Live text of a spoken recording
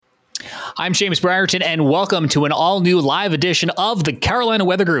I'm James Brierton, and welcome to an all-new live edition of the Carolina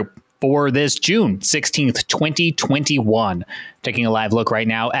Weather Group for this June 16th, 2021. Taking a live look right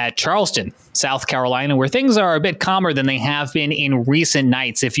now at Charleston, South Carolina, where things are a bit calmer than they have been in recent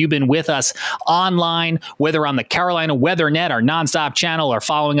nights. If you've been with us online, whether on the Carolina Weather Net, our nonstop channel, or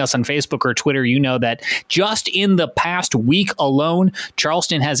following us on Facebook or Twitter, you know that just in the past week alone,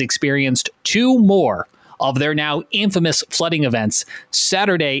 Charleston has experienced two more of their now infamous flooding events.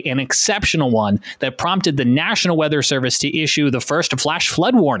 Saturday, an exceptional one that prompted the National Weather Service to issue the first flash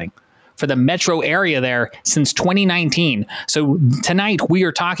flood warning for the metro area there since 2019. So tonight we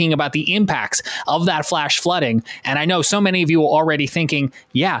are talking about the impacts of that flash flooding. And I know so many of you are already thinking,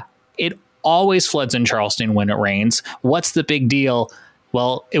 yeah, it always floods in Charleston when it rains. What's the big deal?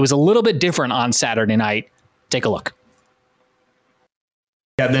 Well, it was a little bit different on Saturday night. Take a look.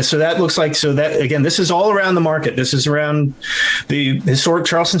 Yeah, so that looks like, again, this is all around the market. This is around the historic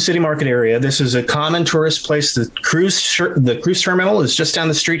Charleston City Market area. This is a common tourist place. The cruise terminal is just down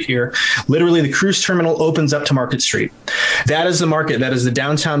the street here. Literally, the cruise terminal opens up to Market Street. That is the market. That is the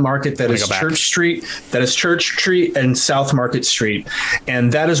downtown market. That is Church Street. That is Church Street and South Market Street.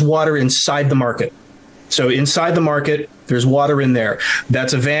 And that is water inside the market. So inside the market, there's water in there.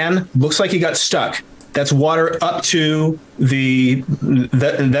 That's a van. Looks like he got stuck. That's water up to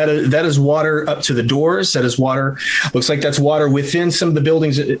that is water up to the doors. That is water. Looks like that's water within some of the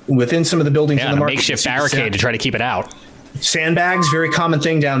buildings. Within some of the buildings in the market. Makeshift barricade to try to keep it out. Sandbags, very common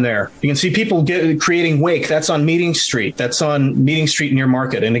thing down there. You can see people creating wake. That's on Meeting Street. That's on Meeting Street near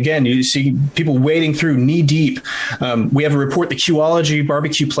Market. And again, you see people wading through knee deep. We have a report, the Qology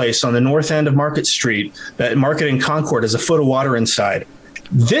barbecue place on the north end of Market Street. That Market in Concord has a foot of water inside.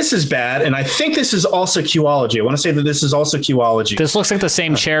 This is bad, and I think this is also Qology. I want to say that this is also Qology. This looks like the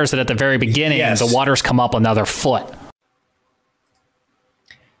same chairs that at the very beginning, yes, the water's come up another foot.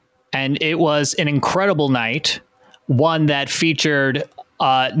 And it was an incredible night, one that featured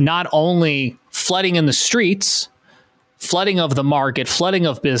not only flooding in the streets, flooding of the market, flooding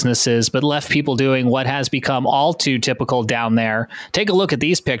of businesses, but left people doing what has become all too typical down there. Take a look at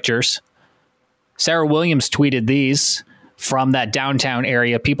these pictures. Sarah Williams tweeted these from that downtown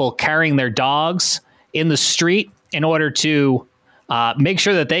area, people carrying their dogs in the street in order to make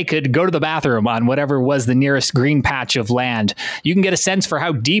sure that they could go to the bathroom on whatever was the nearest green patch of land. You can get a sense for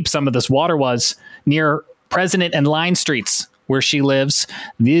how deep some of this water was near President and Line Streets, where she lives.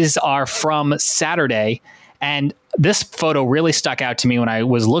 These are from Saturday. And this photo really stuck out to me when I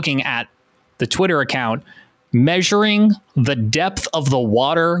was looking at the Twitter account, measuring the depth of the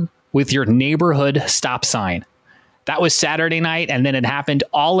water with your neighborhood stop sign. That was Saturday night, and then it happened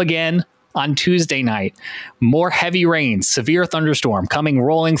all again on Tuesday night. More heavy rains, severe thunderstorm coming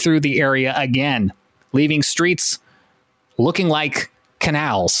rolling through the area again, leaving streets looking like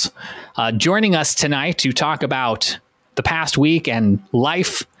canals. Joining us tonight to talk about the past week and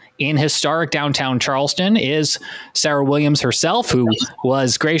life in historic downtown Charleston is Sarah Williams herself, who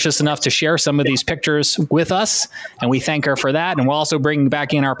was gracious enough to share some of these pictures with us, and we thank her for that. And we'll also bring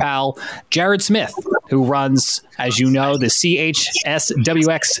back in our pal, Jared Smith, who runs, as you know, the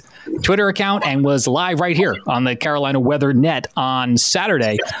CHSWX Twitter account and was live right here on the Carolina Weather Net on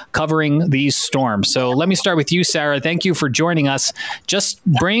Saturday covering these storms. So let me start with you, Sarah. Thank you for joining us. Just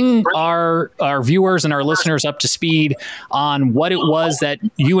bring our viewers and our listeners up to speed on what it was that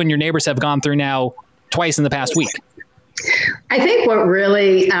you and your neighbors have gone through now twice in the past week. I think what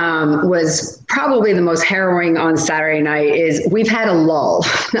really was probably the most harrowing on Saturday night is we've had a lull.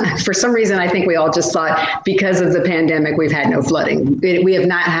 For some reason, I think we all just thought because of the pandemic, we've had no flooding. We have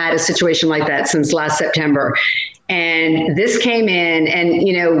not had a situation like that since last September. And this came in, and,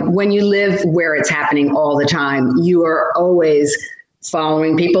 you know, when you live where it's happening all the time, you are always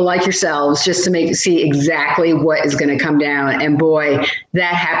following people like yourselves just to see exactly what is going to come down. And boy,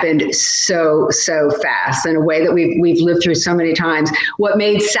 that happened so fast in a way that we've lived through so many times. What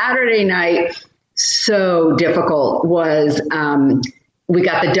made Saturday night so difficult was we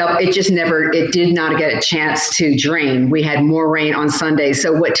got the double. It did not get a chance to drain. We had more rain on Sunday.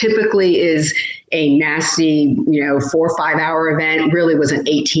 So what typically is a nasty, 4 or 5 hour event really was an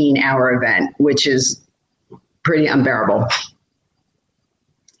 18-hour event, which is pretty unbearable.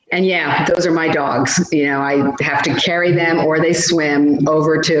 And yeah, those are my dogs. I have to carry them or they swim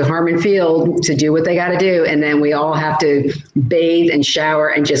over to Harmon Field to do what they got to do. And then we all have to bathe and shower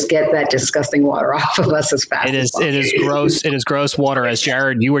and just get that disgusting water off of us as fast as possible. It is gross. It is gross water, as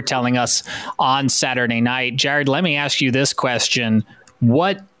Jared, you were telling us on Saturday night. Jared, let me ask you this question.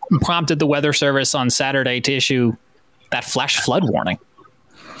 What prompted the Weather Service on Saturday to issue that flash flood warning?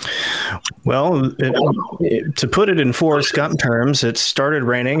 Well, to put it in Forrest Gump terms, it started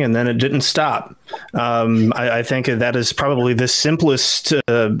raining and then it didn't stop. I think that is probably the simplest.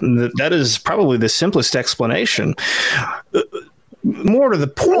 That is probably the simplest explanation. More to the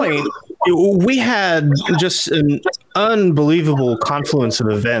point, we had just an unbelievable confluence of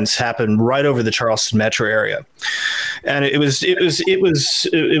events happen right over the Charleston metro area, and it was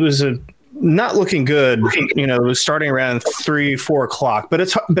a not looking good, starting around 3-4 o'clock.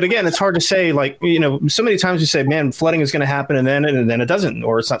 But again, it's hard to say, like, so many times you say, man, flooding is going to happen and then it doesn't,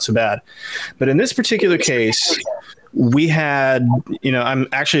 or it's not so bad. But in this particular case, we had, I'm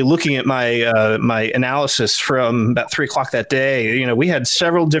actually looking at my my analysis from about 3 o'clock that day. We had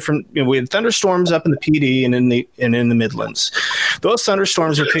several different, we had thunderstorms up in the PD and in the Midlands. Those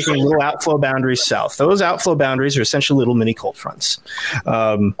thunderstorms are picking little outflow boundaries south. Those outflow boundaries are essentially little mini cold fronts.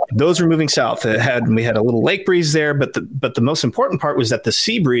 Those were moving south. We had a little lake breeze there, but the most important part was that the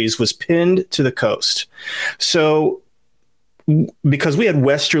sea breeze was pinned to the coast. So because we had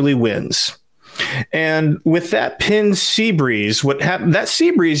westerly winds. And with that pinned sea breeze, that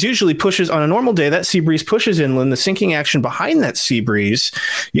sea breeze usually pushes on a normal day. That sea breeze pushes inland. The sinking action behind that sea breeze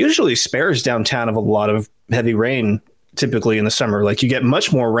usually spares downtown of a lot of heavy rain. Typically in the summer, like you get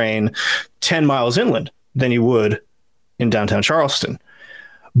much more rain 10 miles inland than you would in downtown Charleston.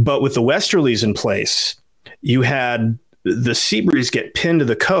 But with the westerlies in place, you had the sea breeze get pinned to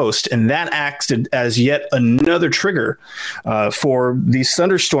the coast, and that acted as yet another trigger for these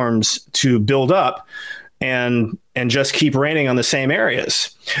thunderstorms to build up and just keep raining on the same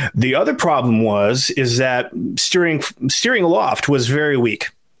areas. The other problem is that steering aloft was very weak.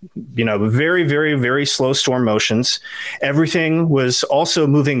 Very, very, very slow storm motions. Everything was also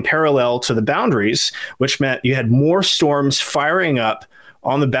moving parallel to the boundaries, which meant you had more storms firing up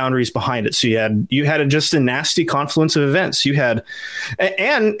on the boundaries behind it. So you had just a nasty confluence of events. You had,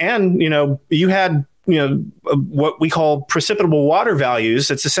 you had what we call precipitable water values.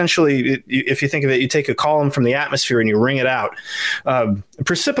 It's essentially, if you think of it, you take a column from the atmosphere and you wring it out.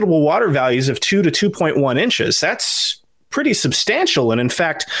 Precipitable water values of 2 to 2.1 inches. That's pretty substantial. And in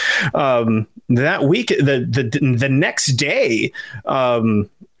fact, that week, the next day,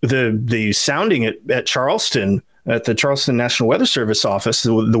 the sounding at Charleston, at the Charleston National Weather Service office,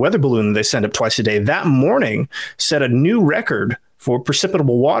 the weather balloon they send up twice a day, that morning set a new record for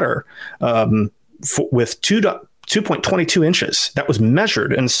precipitable water with 2.22 inches. That was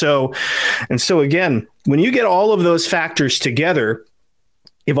measured. And so again, when you get all of those factors together,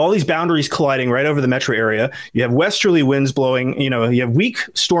 you have all these boundaries colliding right over the metro area. You have westerly winds blowing, you have weak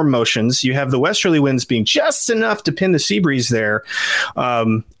storm motions. You have the westerly winds being just enough to pin the sea breeze there.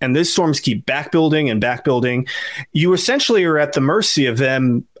 And these storms keep back building. You essentially are at the mercy of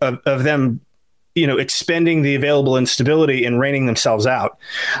them, expending the available instability and raining themselves out.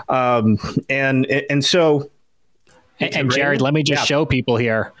 And Jared, let me just show people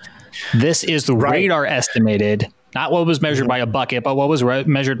here. This is the radar estimated, not what was measured by a bucket, but what was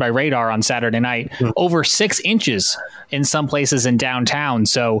measured by radar on Saturday night, over 6 inches in some places in downtown.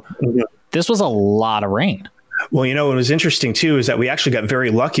 So this was a lot of rain. Well, what was interesting, too, is that we actually got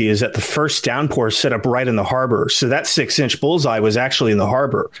very lucky is that the first downpour set up right in the harbor. So that 6-inch bullseye was actually in the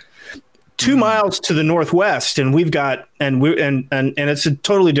harbor. 2 miles to the northwest, and we've got and it's a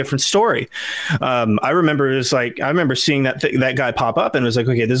totally different story. I remember seeing that guy pop up and it was like,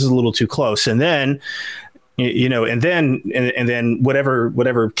 okay, this is a little too close. And then and then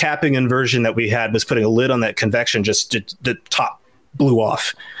whatever capping inversion that we had was putting a lid on that convection, just the top blew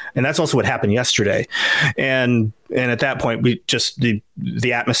off. And that's also what happened yesterday. And at that point, we just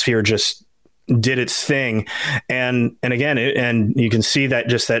the atmosphere just did its thing. And again, and you can see that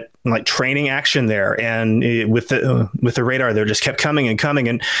just that like training action there. And with the radar, there just kept coming and coming.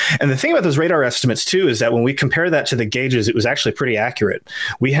 And the thing about those radar estimates too, is that when we compare that to the gauges, it was actually pretty accurate.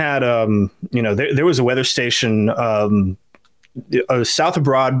 We had, there was a weather station, south of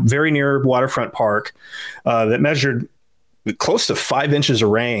Broad, very near Waterfront Park, that measured close to 5 inches of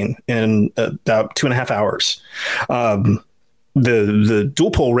rain in about 2.5 hours. The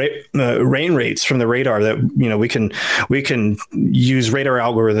dual pole rain rates from the radar that we can use radar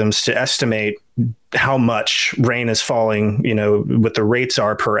algorithms to estimate how much rain is falling, what the rates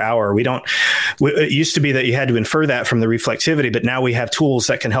are per hour. It used to be that you had to infer that from the reflectivity, but now we have tools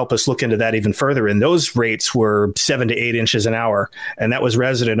that can help us look into that even further. And those rates were 7 to 8 inches an hour. And that was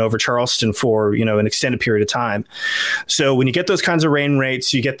resident over Charleston for, an extended period of time. So when you get those kinds of rain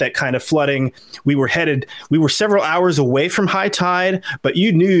rates, you get that kind of flooding. We were several hours away from high tide, but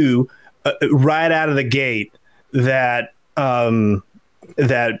you knew right out of the gate that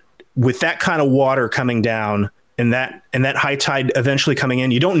with that kind of water coming down, and that high tide eventually coming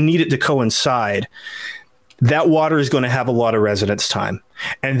in, you don't need it to coincide. That water is going to have a lot of residence time.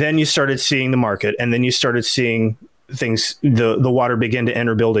 And then you started seeing the market, and then you started seeing things, the water begin to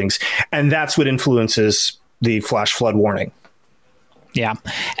enter buildings. And that's what influences the flash flood warning. Yeah.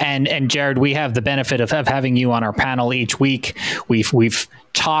 And Jared, we have the benefit of having you on our panel each week. We've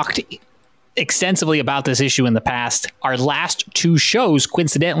talked extensively about this issue in the past. Our last two shows,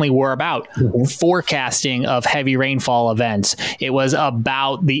 coincidentally, were about forecasting of heavy rainfall events. It was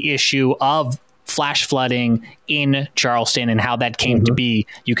about the issue of flash flooding in Charleston and how that came to be.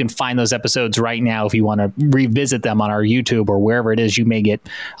 You can find those episodes right now if you want to revisit them on our YouTube or wherever it is you may get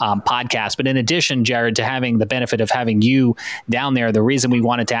podcasts. But in addition, Jared, to having the benefit of having you down there, the reason we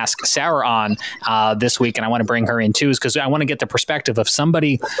wanted to ask Sarah on this week, and I want to bring her in too, is because I want to get the perspective of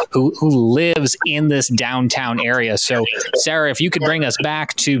somebody who lives in this downtown area. So Sarah, if you could bring us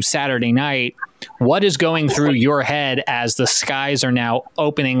back to Saturday night, what is going through your head as the skies are now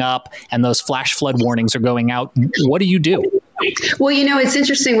opening up and those flash flood warnings are going out? What do you do? Well, it's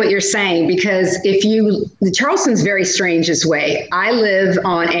interesting what you're saying, because Charleston's very strange this way. I live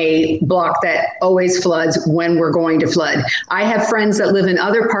on a block that always floods when we're going to flood. I have friends that live in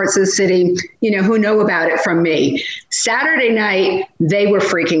other parts of the city, who know about it from me. Saturday night, they were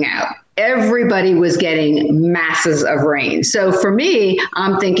freaking out. Everybody was getting masses of rain. So for me,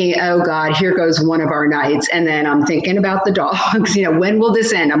 I'm thinking, oh God, here goes one of our nights. And then I'm thinking about the dogs, when will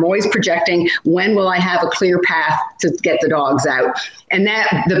this end? I'm always projecting, when will I have a clear path to get the dogs out? And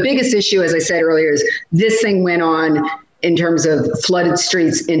that the biggest issue, as I said earlier, is this thing went on in terms of flooded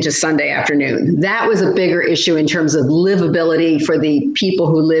streets into Sunday afternoon. That was a bigger issue in terms of livability for the people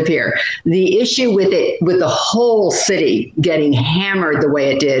who live here. The issue with the whole city getting hammered the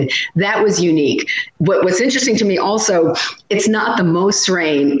way it did, that was unique. What's interesting to me also, it's not the most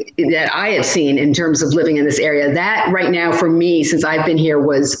rain that I have seen in terms of living in this area. That right now for me, since I've been here,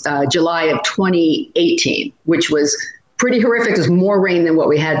 was July of 2018, which was pretty horrific. There's more rain than what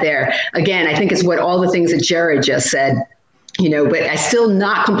we had there. Again, I think it's what all the things that Jared just said, but I'm still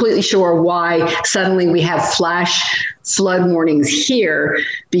not completely sure why suddenly we have flash flood warnings here,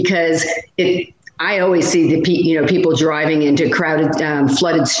 because I always see the people driving into crowded,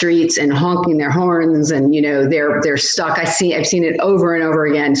 flooded streets and honking their horns, and they're stuck. I've seen it over and over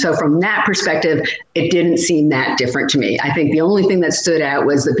again. So from that perspective, it didn't seem that different to me. I think the only thing that stood out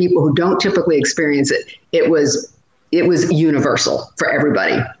was the people who don't typically experience it. It was universal for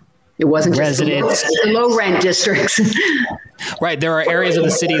everybody. It wasn't just the low rent districts. Right. There are areas of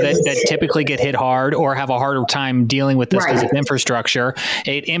the city that typically get hit hard or have a harder time dealing with this because of infrastructure.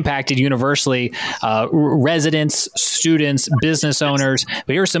 It impacted universally residents, students, business owners.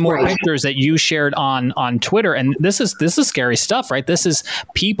 But here's some more pictures that you shared on Twitter. And this is scary stuff, right? This is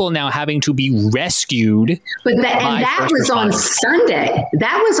people now having to be rescued. But that was on Sunday.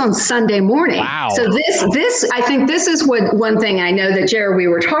 That was on Sunday morning. Wow. So this I think this is one thing I know that, Jared, we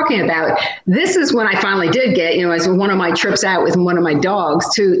were talking about. This is when I finally did get, as one of my trips out with one of my dogs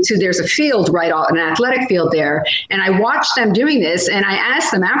to there's a field right off, an athletic field there. And I watched them doing this, and I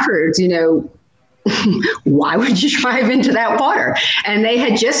asked them afterwards, why would you drive into that water? And they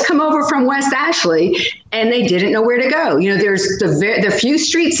had just come over from West Ashley, and they didn't know where to go. There's the few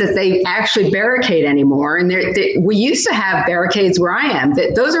streets that they actually barricade anymore. And we used to have barricades where I am.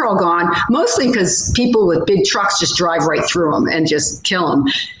 Those are all gone, mostly because people with big trucks just drive right through them and just kill them.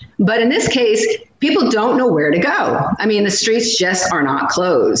 But in this case, people don't know where to go. I mean, the streets just are not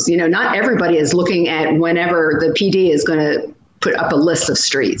closed. Not everybody is looking at whenever the PD is going to put up a list of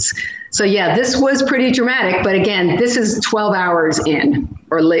streets. So yeah, this was pretty dramatic. But again, this is 12 hours in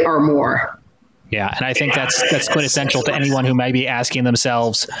or more. Yeah, and I think that's quintessential to anyone who may be asking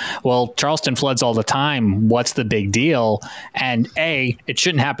themselves, well, Charleston floods all the time. What's the big deal? And A, it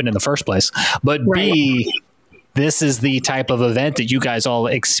shouldn't happen in the first place. But B, this is the type of event that you guys all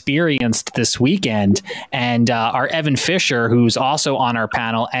experienced this weekend. And our Evan Fisher, who's also on our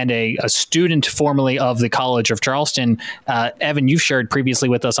panel and a student formerly of the College of Charleston. Evan, you've shared previously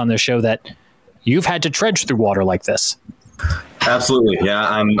with us on this show that you've had to trudge through water like this. Absolutely. Yeah,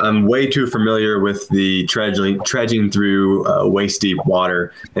 I'm way too familiar with the trudging through waist deep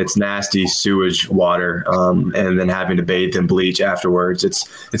water. It's nasty sewage water, and then having to bathe in bleach afterwards.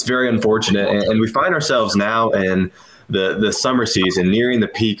 It's very unfortunate, and we find ourselves now in the summer season, nearing the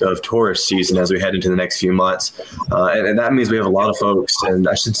peak of tourist season as we head into the next few months. And that means we have a lot of folks, and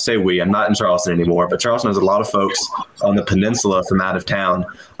I should say I'm not in Charleston anymore, but Charleston has a lot of folks on the peninsula from out of town,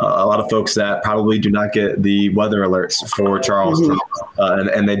 a lot of folks that probably do not get the weather alerts for Charleston,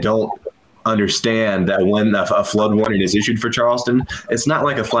 and they don't understand that when a flood warning is issued for Charleston, it's not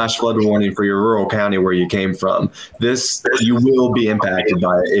like a flash flood warning for your rural county where you came from. You will be impacted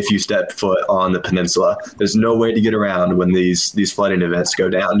by it if you step foot on the peninsula. There's no way to get around when these flooding events go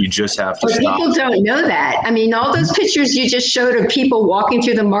down. You just have to stop. People don't know that. I mean, all those pictures you just showed of people walking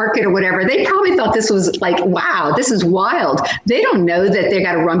through the market or whatever, they probably thought this was like, wow, this is wild. They don't know that they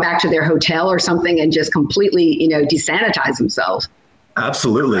got to run back to their hotel or something and just completely, desanitize themselves.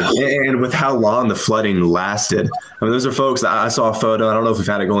 Absolutely. And with how long the flooding lasted. I mean, those are folks that I saw a photo. I don't know if we've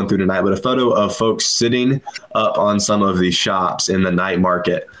had it going through tonight, but a photo of folks sitting up on some of these shops in the night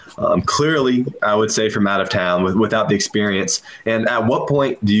market. Clearly, I would say from out of town without the experience. And at what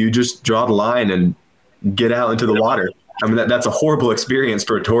point do you just draw the line and get out into the water? I mean, that's a horrible experience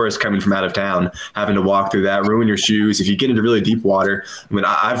for a tourist coming from out of town, having to walk through that, ruin your shoes. If you get into really deep water, I mean,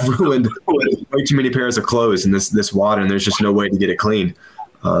 I've ruined way too many pairs of clothes in this water, and there's just no way to get it clean.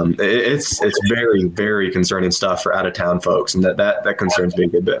 It's very, very concerning stuff for out of town folks, and that concerns me a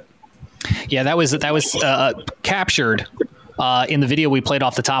good bit. Yeah, that was captured in the video we played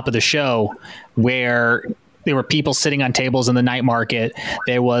off the top of the show, where there were people sitting on tables in the night market.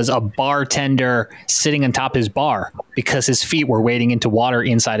 There was a bartender sitting on top of his bar because his feet were wading into water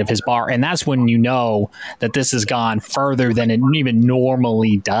inside of his bar. And that's when you know that this has gone further than it even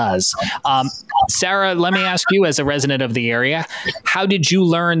normally does. Sarah, let me ask you, as a resident of the area, how did you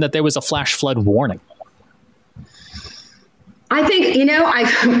learn that there was a flash flood warning? I think,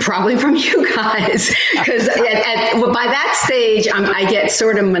 I probably from you guys, because by that stage, I get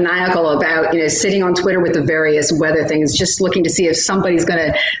sort of maniacal about, sitting on Twitter with the various weather things, just looking to see if somebody's going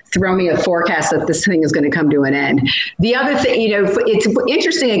to throw me a forecast that this thing is going to come to an end. The other thing, it's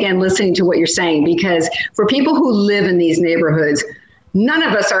interesting, again, listening to what you're saying, because for people who live in these neighborhoods, none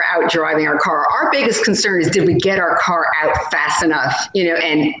of us are out driving our car. Our biggest concern is, did we get our car out fast enough,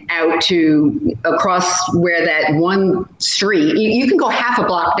 and out to across where that one street, you can go half a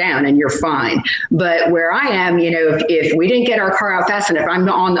block down and you're fine. But where I am, if we didn't get our car out fast enough, I'm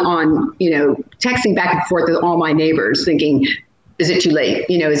on texting back and forth with all my neighbors thinking, is it too late?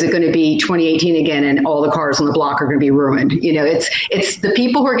 Is it going to be 2018 again and all the cars on the block are going to be ruined? It's the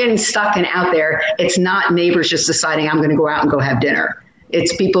people who are getting stuck and out there. It's not neighbors just deciding I'm going to go out and go have dinner.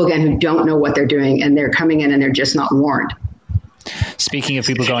 It's people, again, who don't know what they're doing, and they're coming in and they're just not warned. Speaking of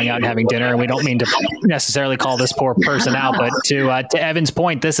people going out and having dinner, and we don't mean to necessarily call this poor person out, but to Evan's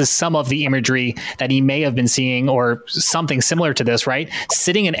point, this is some of the imagery that he may have been seeing, or something similar to this, right?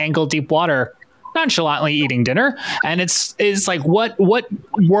 Sitting in ankle deep water, nonchalantly eating dinner. And it's like, what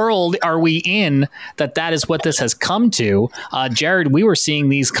world are we in that is what this has come to? Jared, we were seeing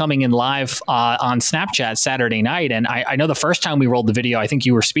these coming in live on Snapchat Saturday night. And I know the first time we rolled the video, I think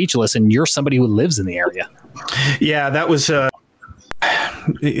you were speechless, and you're somebody who lives in the area. Yeah, that was,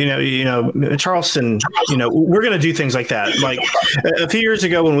 Charleston, we're going to do things like that. Like a few years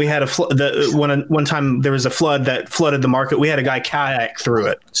ago when we had one time there was a flood that flooded the market, we had a guy kayak through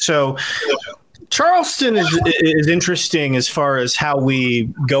it. So Charleston is interesting as far as how we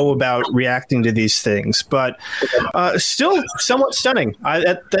go about reacting to these things, but still somewhat stunning.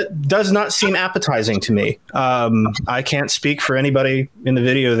 That does not seem appetizing to me. I can't speak for anybody in the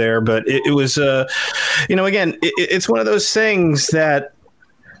video there, but it was, again, it's one of those things that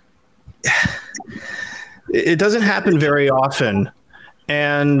it doesn't happen very often.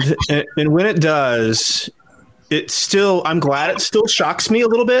 And when it does, I'm glad it still shocks me a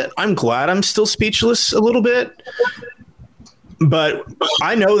little bit. I'm glad I'm still speechless a little bit. But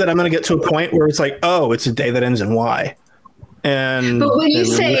I know that I'm going to get to a point where it's like, oh, it's a day that ends in Y. But when you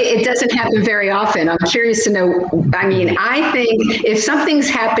say it doesn't happen very often, I'm curious to know, I think if something's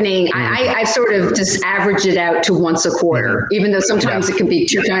happening, I sort of just average it out to once a quarter, even though sometimes it can be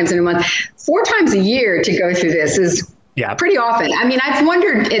 2 times in a month. 4 times a year to go through this is pretty often. I've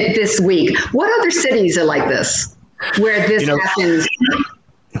wondered this week, what other cities are like this, where this happens?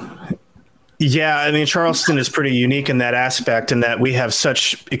 Yeah, Charleston is pretty unique in that aspect, in that we have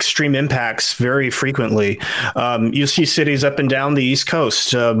such extreme impacts very frequently. You see cities up and down the East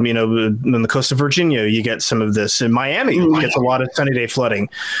Coast, on the coast of Virginia, you get some of this. And Miami gets a lot of sunny day flooding.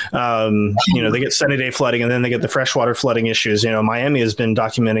 They get sunny day flooding, and then they get the freshwater flooding issues. Miami has been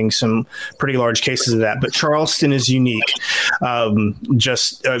documenting some pretty large cases of that, but Charleston is unique. Our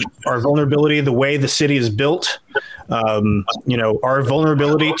vulnerability, the way the city is built, our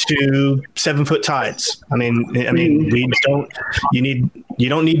vulnerability to 7-foot tides. You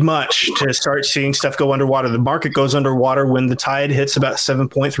don't need much to start seeing stuff go underwater. The market goes underwater when the tide hits about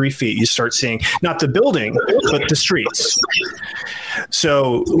 7.3 feet. You start seeing not the building, but the streets.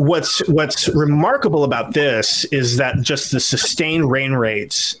 So what's remarkable about this is that just the sustained rain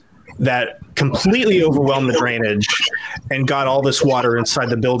rates that completely overwhelmed the drainage and got all this water inside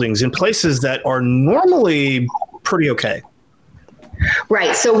the buildings in places that are normally pretty okay.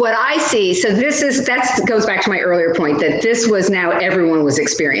 Right. So what I see, that goes back to my earlier point that this was now everyone was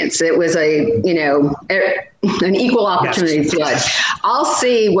experienced. It was an equal opportunity flood. I'll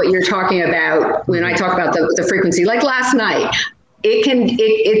see what you're talking about when I talk about the frequency. Like last night,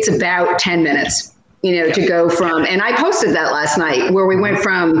 it's about 10 minutes. To go from, and I posted that last night where we went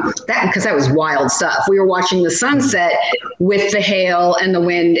from that, because that was wild stuff. We were watching the sunset with the hail and the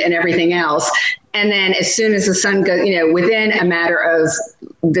wind and everything else. And then as soon as the sun goes, within a matter of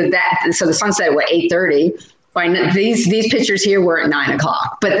so the sunset at 8:30, these pictures here were at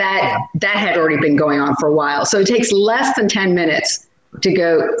 9:00, but that had already been going on for a while. So it takes less than 10 minutes to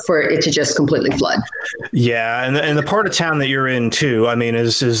go for it to just completely flood. Yeah, and the part of town that you're in too, I mean,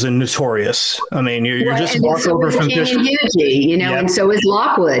 is notorious. I mean, you're just walk over from and so is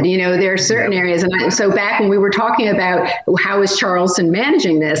Lockwood. There are certain areas, and so back when we were talking about how is Charleston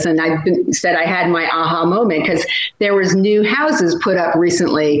managing this, and I said I had my aha moment because there was new houses put up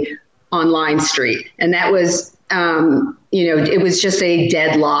recently on Line Street, and that was, it was just a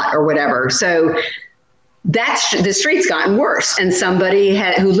dead lot or whatever. So the street's gotten worse. And somebody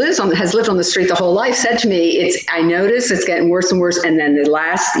who has lived on the street the whole life said to me, I notice it's getting worse and worse. And then the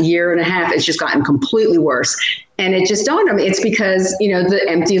last year and a half, it's just gotten completely worse. And it just dawned on me, it's because, the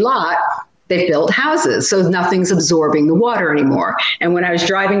empty lot, they've built houses. So nothing's absorbing the water anymore. And when I was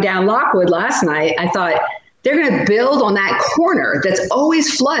driving down Lockwood last night, I thought they're going to build on that corner that's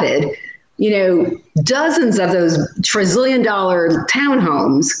always flooded, dozens of those trillion-dollar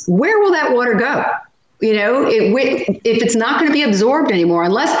townhomes. Where will that water go? If it's not going to be absorbed anymore,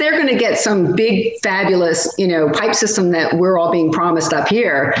 unless they're going to get some big, fabulous, pipe system that we're all being promised up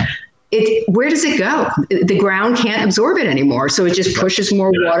here, where does it go? The ground can't absorb it anymore. So it just pushes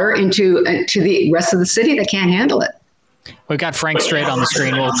more water into the rest of the city that can't handle it. We've got Frank Strait on the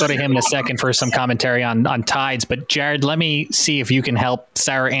screen. We'll go to him in a second for some commentary on tides. But Jared, let me see if you can help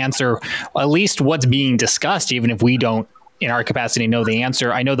Sarah answer at least what's being discussed, even if we don't, in our capacity, know the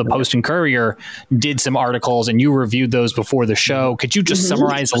answer. I know the Post and Courier did some articles and you reviewed those before the show. Could you just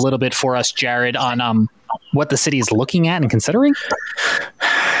summarize a little bit for us, Jared, on what the city is looking at and considering?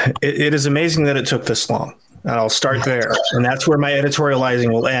 It is amazing that it took this long. And I'll start there. And that's where my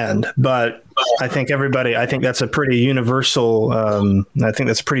editorializing will end. But I think that's a pretty universal,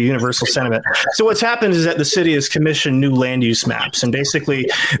 sentiment. So what's happened is that the city has commissioned new land use maps. And basically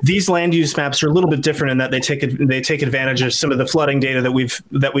these land use maps are a little bit different in that they take advantage of some of the flooding data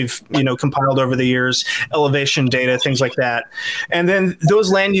that we've compiled over the years, elevation data, things like that. And then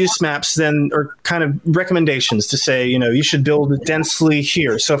those land use maps then are kind of recommendations to say, you should build densely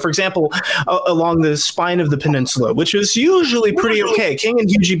here. So for example, along the spine of the peninsula, which is usually pretty okay, King and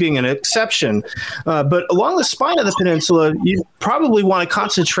Hugie being an exception. But along the spine of the peninsula, you probably want to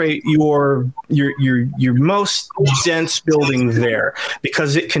concentrate your most dense building there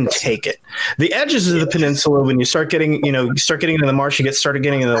because it can take it. The edges of the peninsula, when you start getting into the marsh, started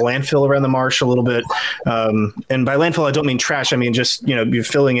getting into the landfill around the marsh a little bit. And by landfill, I don't mean trash. I mean just you're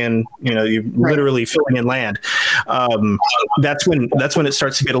filling in, you're literally filling in land. That's when it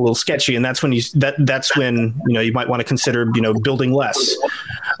starts to get a little sketchy, and that's when you might want to consider building less.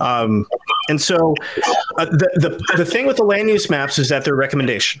 And so the thing with the land use maps is that they're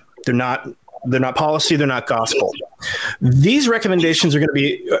recommendation. They're not policy. They're not gospel. These recommendations are going to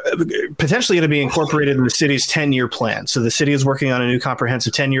be potentially going to be incorporated in the city's 10-year plan. So the city is working on a new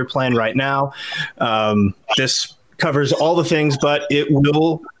comprehensive 10-year plan right now. This covers all the things, but it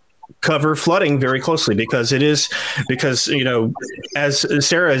will cover flooding very closely because as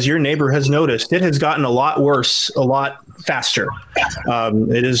Sarah, as your neighbor has noticed, it has gotten a lot worse, a lot faster.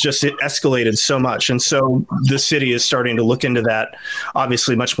 It escalated so much. And so the city is starting to look into that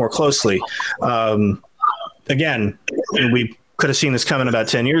obviously much more closely. Again, we could have seen this coming about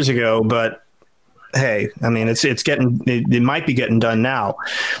 10 years ago, but hey, I mean, it might be getting done now.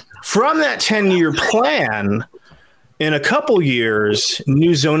 From that 10-year plan, in a couple years,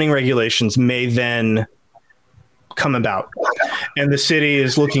 new zoning regulations may then come about. And the city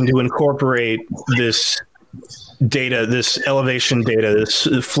is looking to incorporate this data, this elevation data, this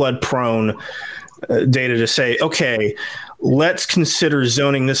flood-prone data to say, okay, let's consider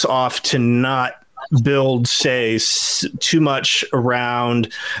zoning this off to not build, say, too much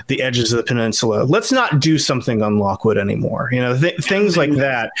around the edges of the peninsula. Let's not do something on Lockwood anymore. Things like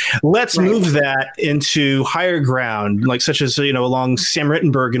that. Let's move that into higher ground, like such as along Sam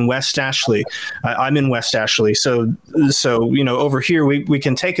Rittenberg in West Ashley. I'm in West Ashley, so over here we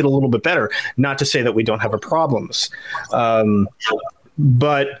can take it a little bit better. Not to say that we don't have our problems.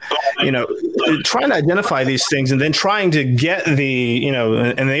 But trying to identify these things and then trying to get and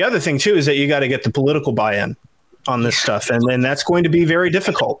the other thing too is that you got to get the political buy-in on this stuff. And that's going to be very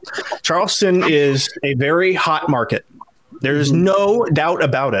difficult. Charleston is a very hot market. There's no doubt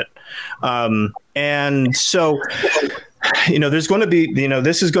about it. And so, there's going to be,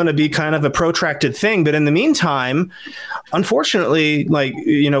 this is going to be kind of a protracted thing. But in the meantime, unfortunately,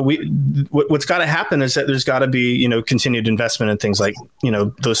 what's got to happen is that there's got to be, continued investment in things like,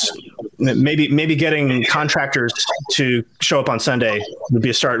 those maybe getting contractors to show up on Sunday would be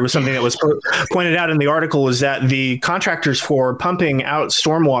a start. It was something that was pointed out in the article, is that the contractors for pumping out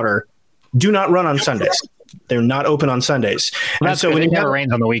stormwater do not run on Sundays. They're not open on Sundays. And so when it never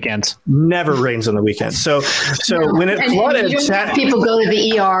rains on the weekends. Never rains on the weekends. So when it flooded, you don't have people go to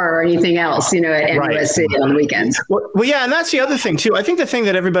the ER or anything else, at NUSC on the weekends. Well, yeah, and that's the other thing too. I think the thing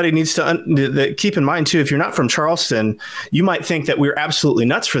that everybody needs to keep in mind too, if you're not from Charleston, you might think that we're absolutely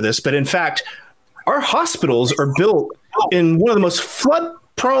nuts for this, but in fact, our hospitals are built in one of the most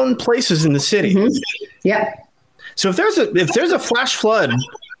flood-prone places in the city. Mm-hmm. Yeah. So if there's a flash flood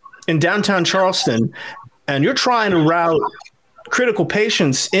in downtown Charleston, and you're trying to route critical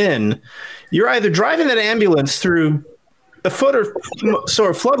patients in, you're either driving that ambulance through a foot or so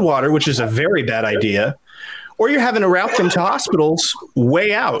of floodwater, which is a very bad idea, or you're having to route them to hospitals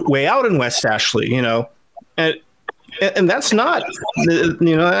way out in West Ashley, and that's not,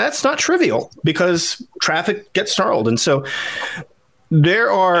 that's not trivial because traffic gets snarled. And so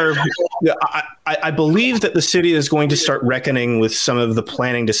I believe that the city is going to start reckoning with some of the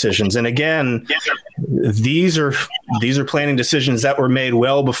planning decisions. And again, these are planning decisions that were made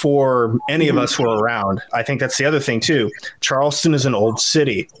well before any of us were around. I think that's the other thing too. Charleston is an old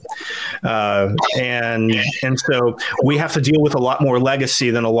city. And so we have to deal with a lot more legacy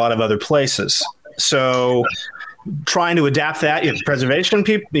than a lot of other places. So trying to adapt that, you have preservation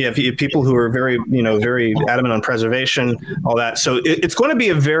people, you have people who are very, very adamant on preservation, all that. So it's going to be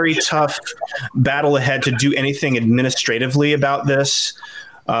a very tough battle ahead to do anything administratively about this.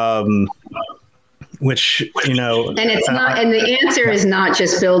 Which, and it's not, and the answer is not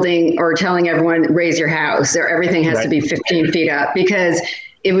just building or telling everyone raise your house, or everything has to be 15 feet up, because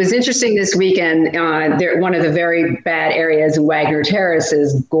it was interesting this weekend. One of the very bad areas in Wagner Terrace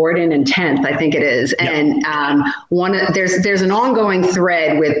is Gordon and 10th, I think it is. Yep. And there's an ongoing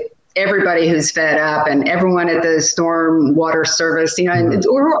thread with everybody who's fed up and everyone at the storm water service, and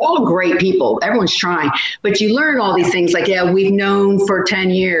we're all great people. Everyone's trying, but you learn all these things like, we've known for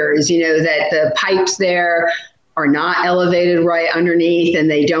 10 years, that the pipes there are not elevated right underneath, and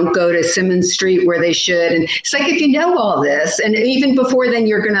they don't go to Simmons Street where they should. And it's like, if you know all this, and even before then,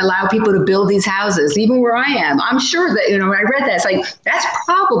 you're going to allow people to build these houses, even where I am. I'm sure that, when I read that, it's like, that's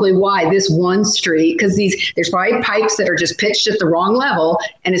probably why this one street, because there's probably pipes that are just pitched at the wrong level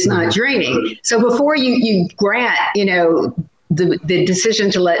and it's not draining. So before you grant, the decision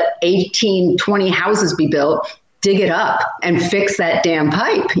to let 18, 20 houses be built, dig it up and fix that damn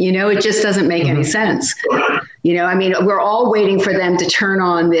pipe. It just doesn't make any sense. We're all waiting for them to turn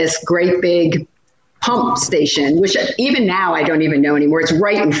on this great big pump station, which even now I don't even know anymore. It's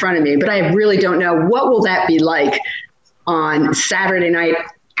right in front of me, but I really don't know. What will that be like on Saturday night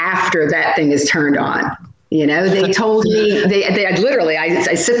after that thing is turned on? They told me, they literally,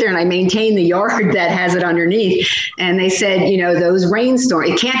 I sit there and I maintain the yard that has it underneath. And they said, those rainstorms,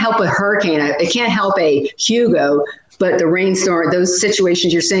 it can't help a hurricane. It can't help a Hugo, but the rainstorm, those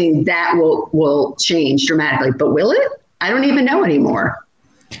situations you're saying, that will change dramatically. But will it? I don't even know anymore.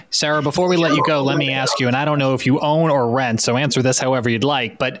 Sarah, before we let you go, let me ask you, and I don't know if you own or rent, so answer this however you'd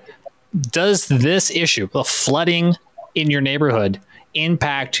like, but does this issue, the flooding in your neighborhood,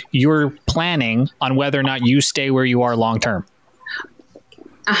 impact your planning on whether or not you stay where you are long term?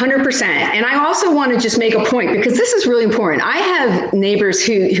 100%. And I also want to just make a point, because this is really important. I have neighbors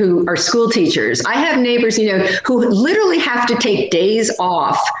who are school teachers. I have neighbors, who literally have to take days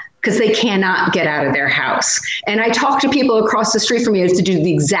off because they cannot get out of their house. And I talk to people across the street from me to do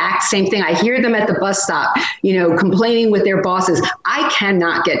the exact same thing. I hear them at the bus stop, complaining with their bosses. I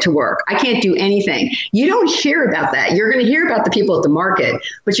cannot get to work. I can't do anything. You don't hear about that. You're going to hear about the people at the market,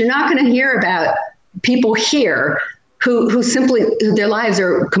 but you're not going to hear about people here who simply, their lives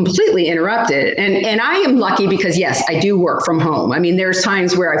are completely interrupted. And I am lucky because, yes, I do work from home. I mean, there's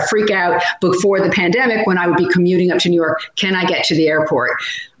times where I freak out before the pandemic when I would be commuting up to New York. Can I get to the airport?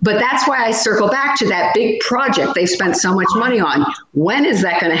 But that's why I circle back to that big project they spent so much money on. When is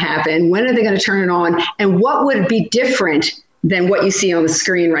that going to happen? When are they going to turn it on? And what would be different than what you see on the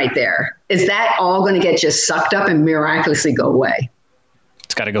screen right there? Is that all going to get just sucked up and miraculously go away?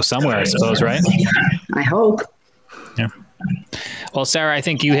 It's got to go somewhere, I suppose, right? I hope. Yeah. Well, Sarah, I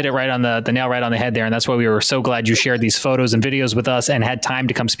think you hit it right on the nail right on the head there. And that's why we were so glad you shared these photos and videos with us and had time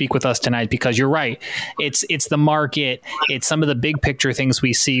to come speak with us tonight, because you're right. It's the market. It's some of the big picture things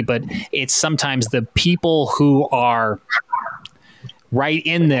we see, but it's sometimes the people who are right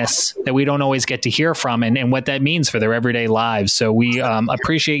in this that we don't always get to hear from, and what that means for their everyday lives. So we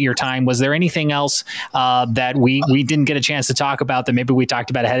appreciate your time. Was there anything else that we didn't get a chance to talk about that maybe we talked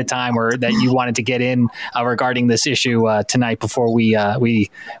about ahead of time, or that you wanted to get in regarding this issue tonight before we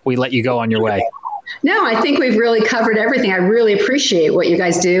let you go on your way? No, I think we've really covered everything. I really appreciate what you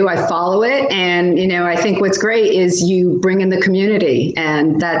guys do. I follow it. And, I think what's great is you bring in the community,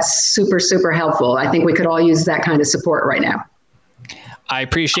 and that's super, super helpful. I think we could all use that kind of support right now. I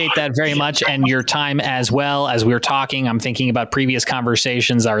appreciate that very much, and your time as well. As we were talking, I'm thinking about previous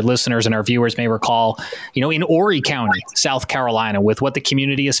conversations our listeners and our viewers may recall, in Horry County, South Carolina, with what the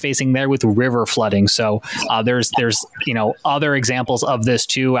community is facing there with river flooding. So there's other examples of this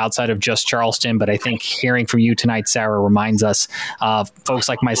too, outside of just Charleston. But I think hearing from you tonight, Sarah, reminds us, folks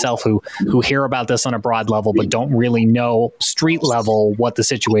like myself who hear about this on a broad level, but don't really know street level what the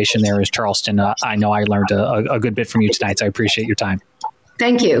situation there is. Charleston, I know I learned a good bit from you tonight, so I appreciate your time.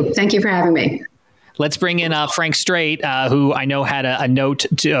 Thank you. Thank you for having me. Let's bring in Frank Strait, who I know had a note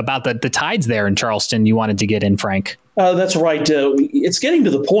about the tides there in Charleston you wanted to get in, Frank. That's right. It's getting to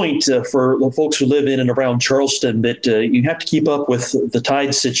the point for the folks who live in and around Charleston that you have to keep up with the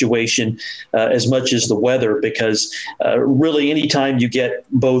tide situation as much as the weather, because really anytime you get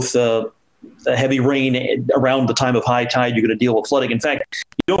both a heavy rain around the time of high tide, you're going to deal with flooding. In fact,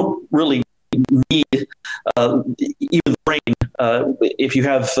 you don't really need even rain. If you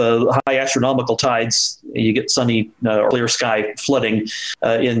have high astronomical tides, you get sunny or clear sky flooding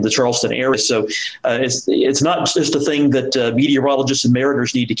in the Charleston area. So it's not just a thing that meteorologists and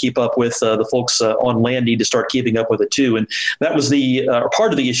mariners need to keep up with. The folks on land need to start keeping up with it too. And that was the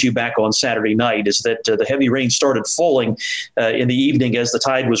part of the issue back on Saturday night, is that the heavy rain started falling in the evening as the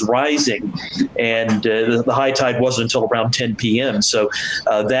tide was rising, and the high tide wasn't until around 10 p.m. So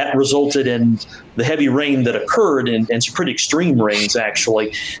that resulted in the heavy rain that occurred, and some pretty extreme rains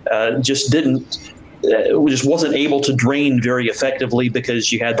actually, just wasn't able to drain very effectively,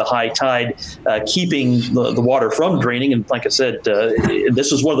 because you had the high tide keeping the water from draining. And like I said,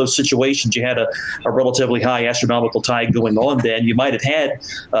 this was one of those situations. You had a relatively high astronomical tide going on then. You might have had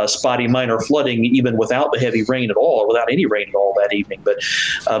spotty minor flooding even without the heavy rain at all, or without any rain at all that evening. But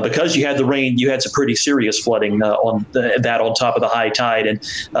because you had the rain, you had some pretty serious flooding on top of the high tide. And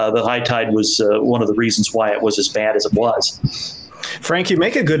the high tide was one of the reasons why it was as bad as it was. Frank, you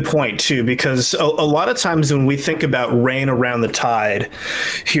make a good point, too, because a lot of times when we think about rain around the tide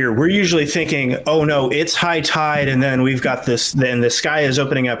here, we're usually thinking, oh, no, it's high tide. And then we've got this, then the sky is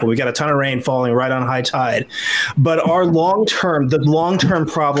opening up and we got a ton of rain falling right on high tide. But the long-term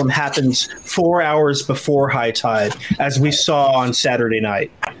problem happens 4 hours before high tide, as we saw on Saturday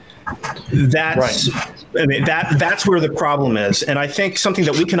night. That's right. I mean, that's where the problem is. And I think something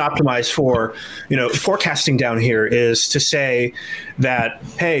that we can optimize for, forecasting down here, is to say that,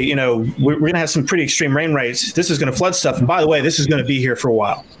 hey, we're going to have some pretty extreme rain rates. This is going to flood stuff. And by the way, this is going to be here for a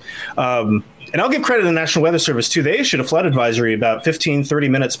while. And I'll give credit to the National Weather Service, too. They issued a flood advisory about 15, 30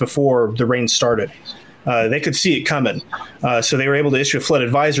 minutes before the rain started. They could see it coming, so they were able to issue a flood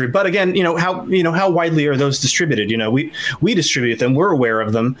advisory. But again, how widely are those distributed? We distribute them. We're aware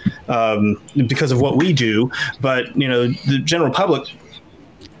of them because of what we do. But the general public,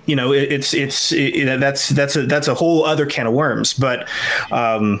 that's a whole other can of worms. But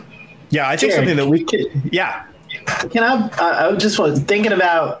I think something that we could, Can I just was thinking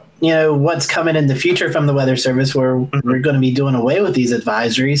about what's coming in the future from the Weather Service, where we're going to be doing away with these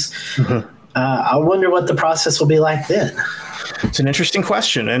advisories. Mm-hmm. I wonder what the process will be like then. It's an interesting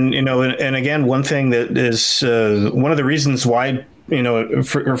question. And, and again, one thing that is one of the reasons why,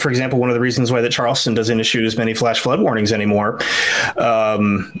 for example, one of the reasons why that Charleston doesn't issue as many flash flood warnings anymore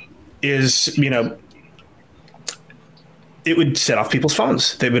is, it would set off people's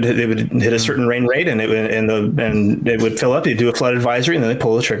phones. They would hit a certain rain rate, and it would fill up. They'd do a flood advisory, and then they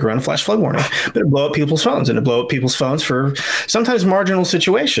pull the trigger on a flash flood warning. But it'd blow up people's phones, and it'd blow up people's phones for sometimes marginal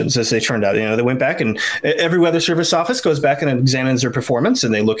situations, as they turned out. They went back, and every weather service office goes back and examines their performance,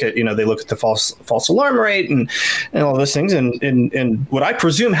 and they look at the false alarm rate and all those things. And what I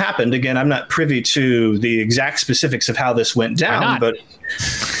presume happened, again, I'm not privy to the exact specifics of how this went down, but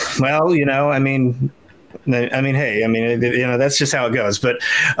that's just how it goes. But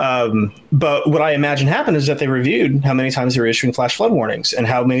what I imagine happened is that they reviewed how many times they were issuing flash flood warnings and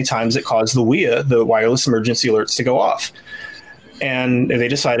how many times it caused the WEA, the wireless emergency alerts, to go off. And they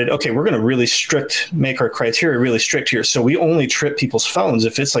decided, okay, we're going to make our criteria really strict here. So we only trip people's phones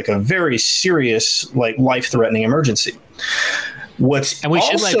if it's like a very serious, like life-threatening emergency. And we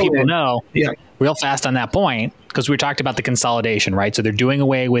should let people know real fast on that point, because we talked about the consolidation, right? So they're doing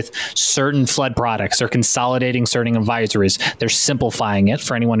away with certain flood products. They're consolidating certain advisories. They're simplifying it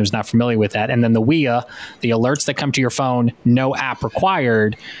for anyone who's not familiar with that. And then the WIA, the alerts that come to your phone, no app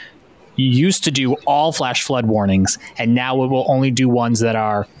required. You used to do all flash flood warnings, and now it will only do ones that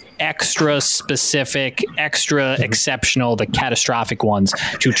are extra specific, extra exceptional, the catastrophic ones,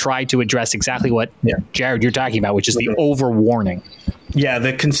 to try to address exactly what, Jared, you're talking about, which is the over-warning. Yeah,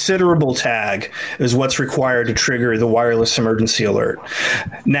 the considerable tag is what's required to trigger the wireless emergency alert.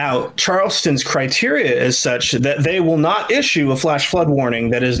 Now, Charleston's criteria is such that they will not issue a flash flood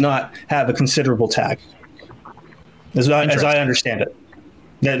warning that does not have a considerable tag, as I understand it.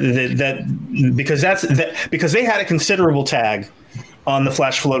 Because they had a considerable tag on the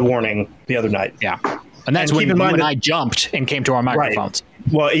flash flood warning the other night. Yeah, and that's when you and I jumped and came to our microphones.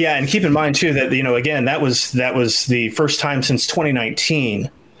 Right. Well, yeah, and keep in mind too that again that was the first time since 2019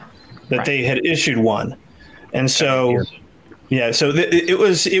 that they had issued one, and so it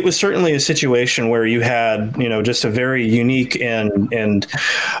was certainly a situation where you had just a very unique and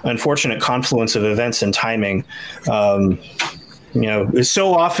unfortunate confluence of events and timing.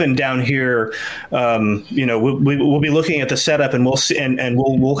 So often down here, we'll be looking at the setup and we'll see, and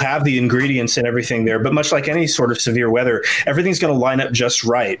we'll have the ingredients and everything there. But much like any sort of severe weather, everything's going to line up just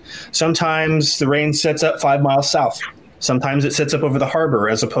right. Sometimes the rain sets up 5 miles south. Sometimes it sits up over the harbor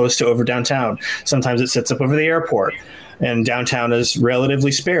as opposed to over downtown. Sometimes it sits up over the airport, and downtown is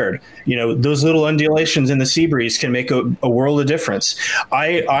relatively spared. Those little undulations in the sea breeze can make a world of difference.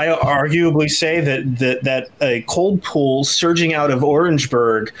 I arguably say that a cold pool surging out of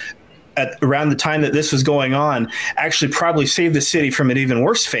Orangeburg at around the time that this was going on actually probably saved the city from an even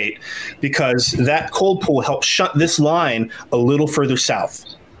worse fate, because that cold pool helped shut this line a little further south.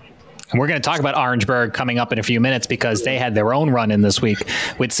 And we're going to talk about Orangeburg coming up in a few minutes, because they had their own run-in this week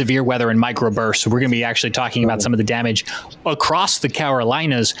with severe weather and microbursts. So we're going to be actually talking about some of the damage across the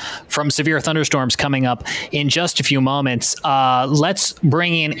Carolinas from severe thunderstorms coming up in just a few moments. Let's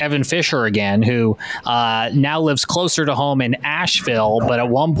bring in Evan Fisher again, who now lives closer to home in Asheville, but at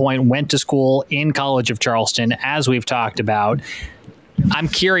one point went to school in College of Charleston, as we've talked about. I'm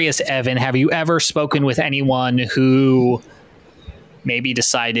curious, Evan, have you ever spoken with anyone who maybe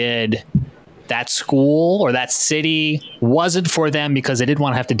decided that school or that city wasn't for them because they didn't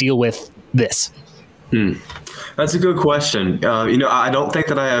want to have to deal with this? That's a good question. I don't think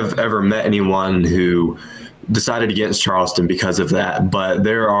that I have ever met anyone who decided against Charleston because of that, but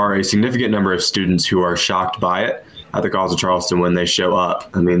there are a significant number of students who are shocked by it at the College of Charleston when they show up.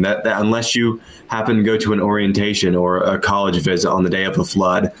 I mean, that unless you happen to go to an orientation or a college visit on the day of a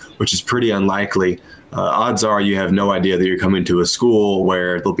flood, which is pretty unlikely, odds are you have no idea that you're coming to a school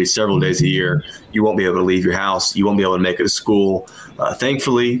where there'll be several days a year. You won't be able to leave your house. You won't be able to make it to school.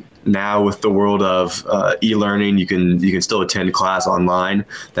 Thankfully, now with the world of e-learning, you can still attend class online.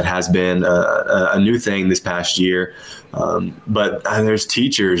 That has been a new thing this past year. But there's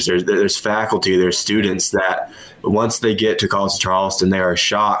teachers, there's faculty, there's students that once they get to College of Charleston, they are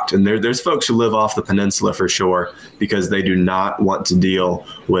shocked. And there's folks who live off the peninsula for sure, because they do not want to deal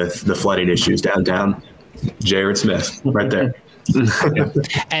with the flooding issues downtown. Jared Smith, right there.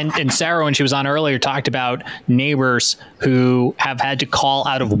 And Sarah, when she was on earlier, talked about neighbors who have had to call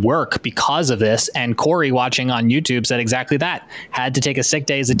out of work because of this. And Corey, watching on YouTube, said exactly that. Had to take a sick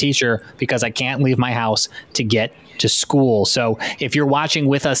day as a teacher because I can't leave my house to get to school. So if you're watching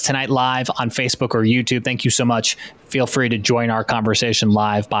with us tonight live on Facebook or YouTube, thank you so much. Feel free to join our conversation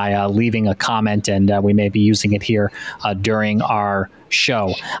live by leaving a comment, and we may be using it here during our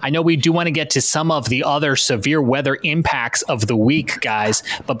show. I know we do want to get to some of the other severe weather impacts of the week, guys.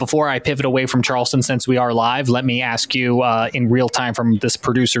 But before I pivot away from Charleston, since we are live, let me ask you in real time from this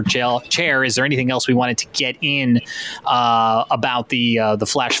producer chair, is there anything else we wanted to get in about the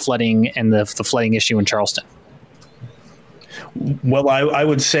flash flooding and the flooding issue in Charleston? Well, I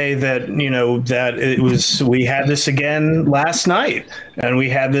would say that, that we had this again last night, and we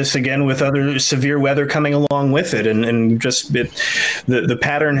had this again with other severe weather coming along with it. And just the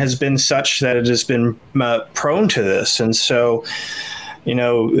pattern has been such that it has been prone to this. And so,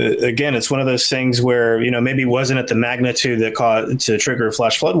 again, it's one of those things where, maybe it wasn't at the magnitude that caused to trigger a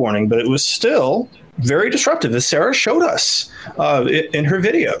flash flood warning, but it was still very disruptive, as Sarah showed us in her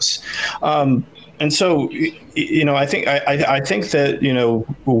videos. And so, I think that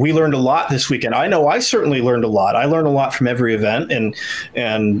we learned a lot this weekend. I know I certainly learned a lot. I learned a lot from every event, and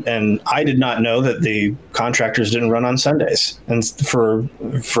I did not know that the contractors didn't run on Sundays and for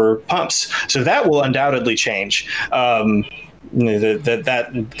pumps. So that will undoubtedly change.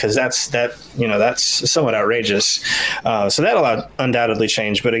 Because that's somewhat outrageous. So that'll undoubtedly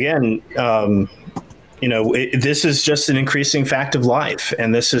change. But again, this is just an increasing fact of life,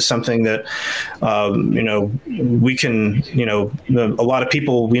 and this is something that we can. A lot of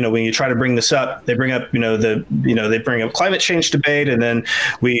people, when you try to bring this up, they bring up they bring up climate change debate, and then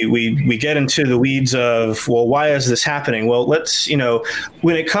we get into the weeds of, well, why is this happening? Well, let's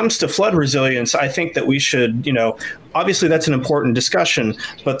when it comes to flood resilience, I think that we should obviously that's an important discussion,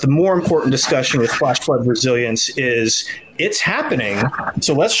 but the more important discussion with flash flood resilience is it's happening.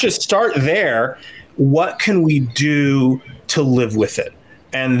 So let's just start there. What can we do to live with it?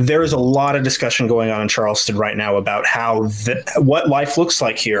 And there's a lot of discussion going on in Charleston right now about what life looks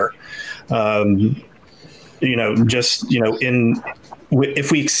like here. If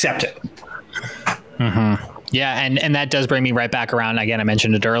we accept it. Mm-hmm. Yeah, and that does bring me right back around. Again, I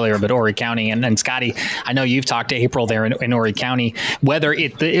mentioned it earlier, but Horry County and Scotty, I know you've talked to April there in Horry County. Whether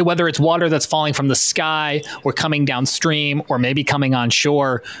it's water that's falling from the sky or coming downstream or maybe coming on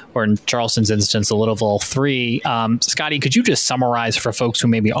shore, or in Charleston's instance, the Littleville 3. Scotty, could you just summarize for folks who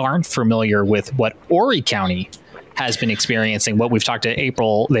maybe aren't familiar with what Horry County has been experiencing, what we've talked to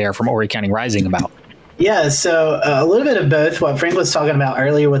April there from Horry County Rising about? Yeah, so a little bit of both. What Frank was talking about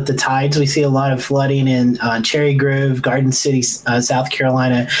earlier with the tides, we see a lot of flooding in Cherry Grove, Garden City, South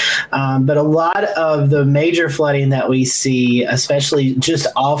Carolina. But a lot of the major flooding that we see, especially just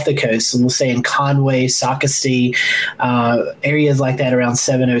off the coast, and we'll say in Conway, Socastee, areas like that around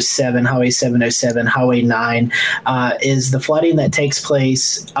 707, Highway 707, Highway 9, is the flooding that takes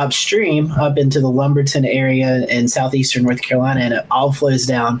place upstream up into the Lumberton area in southeastern North Carolina, and it all flows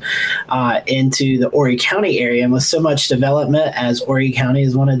down into the Horry County area. And with so much development, as Horry County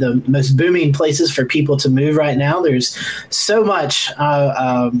is one of the most booming places for people to move right now, there's so much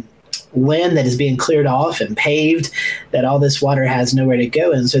land that is being cleared off and paved that all this water has nowhere to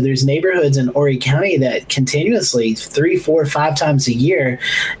go. And so there's neighborhoods in Horry County that continuously 3, 4, 5 times a year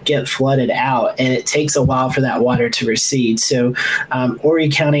get flooded out, and it takes a while for that water to recede. So Horry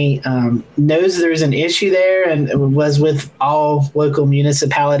County knows there's an issue there, and was with all local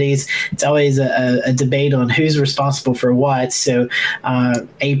municipalities. It's always a debate on who's responsible for what. So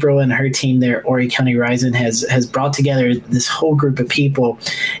April and her team there, Horry County Rising, has brought together this whole group of people,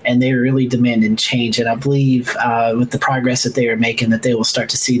 and they really demanding change. And I believe with the progress that they are making, that they will start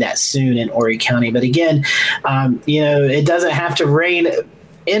to see that soon in Horry County. But again, it doesn't have to rain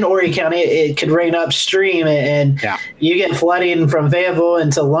in Horry County. It could rain upstream, and you get flooding from Fayetteville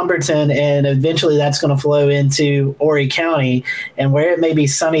into Lumberton, and eventually that's going to flow into Horry County. And where it may be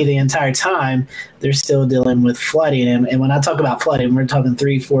sunny the entire time, they're still dealing with flooding. And when I talk about flooding, we're talking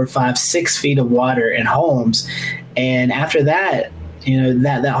 3, 4, 5, 6 feet of water in homes. And after that,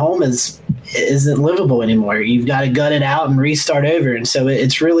 that home isn't livable anymore. You've got to gut it out and restart over. And so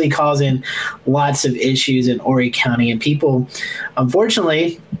it's really causing lots of issues in Horry County. And people,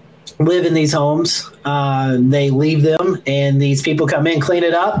 unfortunately, live in these homes. They leave them, and these people come in, clean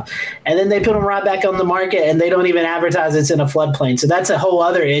it up, and then they put them right back on the market, and they don't even advertise it's in a floodplain. So that's a whole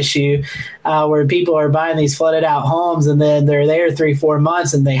other issue where people are buying these flooded out homes, and then they're there 3, 4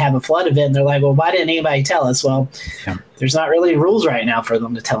 months, and they have a flood event, and they're like, well, why didn't anybody tell us? Well, there's not really rules right now for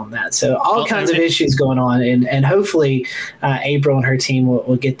them to tell them that. So all kinds of issues going on, and hopefully April and her team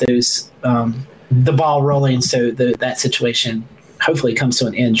will get those the ball rolling so that situation hopefully comes to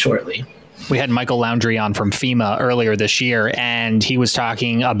an end shortly. We had Michael Laundrie on from FEMA earlier this year, and he was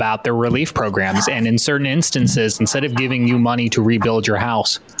talking about their relief programs. And in certain instances, instead of giving you money to rebuild your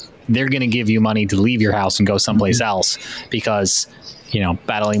house, they're going to give you money to leave your house and go someplace else, because,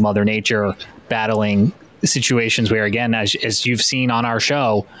 battling Mother Nature, battling situations where, again, as you've seen on our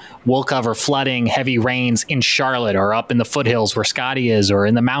show, we'll cover flooding, heavy rains in Charlotte or up in the foothills where Scotty is, or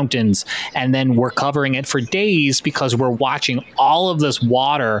in the mountains. And then we're covering it for days because we're watching all of this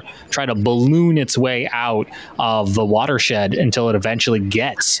water try to balloon its way out of the watershed until it eventually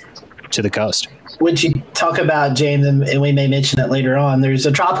gets to the coast. Which you talk about, James, and we may mention it later on, there's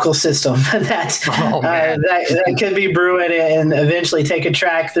a tropical system that could be brewing and eventually take a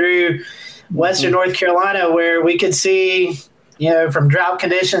track through Western North Carolina, where we could see, from drought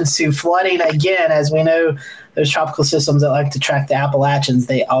conditions to flooding again. As we know, those tropical systems that like to track the Appalachians,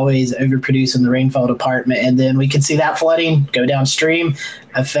 they always overproduce in the rainfall department. And then we could see that flooding go downstream,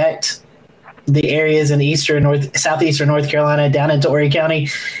 affect, the areas in southeastern North Carolina down into Horry County.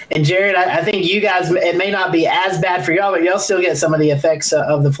 And Jared, I think you guys, it may not be as bad for y'all, but y'all still get some of the effects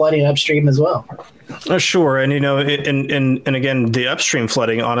of the flooding upstream as well. Sure. And, and again, the upstream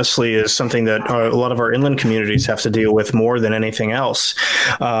flooding, honestly, is something that a lot of our inland communities have to deal with more than anything else.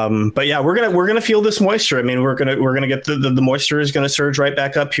 But yeah, we're going to feel this moisture. I mean, we're going to get the moisture is going to surge right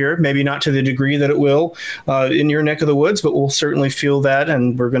back up here, maybe not to the degree that it will in your neck of the woods, but we'll certainly feel that.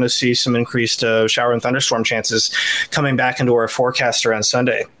 And we're going to see some increased shower and thunderstorm chances coming back into our forecast around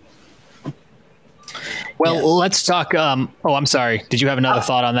Sunday. Well, let's talk. I'm sorry. Did you have another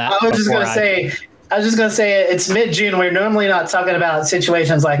thought on that? I was just going to say it's mid-June. We're normally not talking about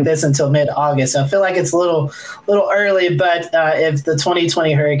situations like this until mid-August. I feel like it's a little early, but if the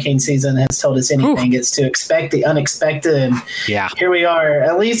 2020 hurricane season has told us anything, it's to expect the unexpected. And here we are.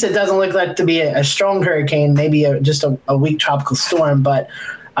 At least it doesn't look like to be a strong hurricane, maybe just a weak tropical storm. But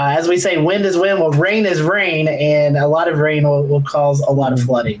as we say, wind is wind. Well, rain is rain, and a lot of rain will cause a lot of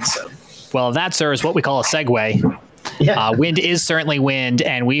flooding. So, well, that, sir, is what we call a segue. Yeah. Wind is certainly wind,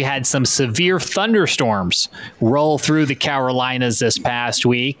 and we had some severe thunderstorms roll through the Carolinas this past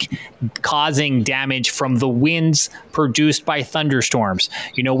week, causing damage from the winds produced by thunderstorms.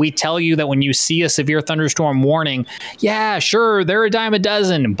 We tell you that when you see a severe thunderstorm warning, yeah, sure, they're a dime a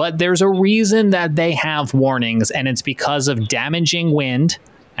dozen, but there's a reason that they have warnings, and it's because of damaging wind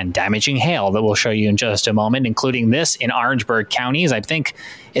and damaging hail that we'll show you in just a moment, including this in Orangeburg counties. I think,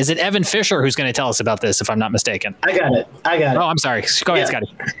 is it Evan Fisher who's going to tell us about this, if I'm not mistaken? I got it. Oh, I'm sorry. Go ahead, Scotty.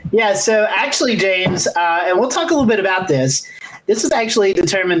 Yeah, so actually, James, and we'll talk a little bit about this. This is actually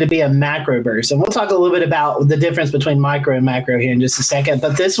determined to be a macro burst, and we'll talk a little bit about the difference between micro and macro here in just a second.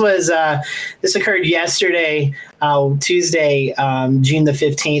 But this occurred yesterday, Tuesday, June the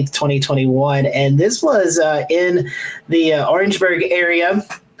 15th, 2021, and this was in the Orangeburg area.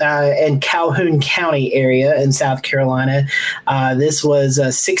 And Calhoun County area in South Carolina. This was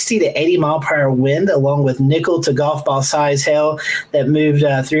a 60 to 80 mile per hour wind, along with nickel to golf ball size hail that moved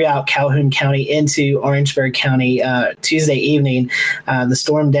throughout Calhoun County into Orangeburg County Tuesday evening. The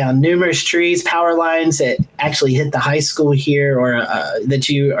storm downed numerous trees, power lines that actually hit the high school here, or that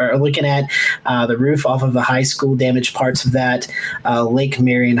you are looking at. The roof off of the high school damaged parts of that, Lake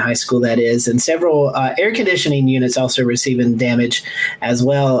Marion High School, that is, and several air conditioning units also receiving damage as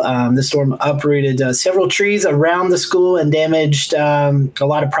well. The storm uprooted several trees around the school and damaged a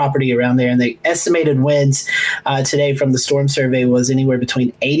lot of property around there. And the estimated winds today from the storm survey was anywhere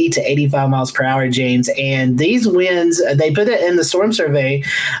between 80 to 85 miles per hour, James. And these winds, they put it in the storm survey,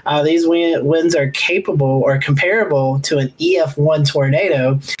 these winds are capable or comparable to an EF1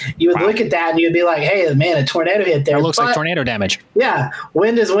 tornado. You would look at that and you'd be like, hey, man, a tornado hit there. It looks like tornado damage. Yeah,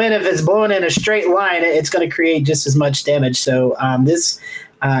 wind is wind. If it's blowing in a straight line, it's going to create just as much damage. So this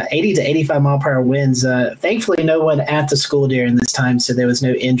 80 to 85 mile per hour winds. Thankfully, no one at the school during this time, so there was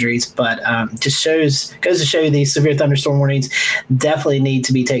no injuries. But just goes to show you these severe thunderstorm warnings definitely need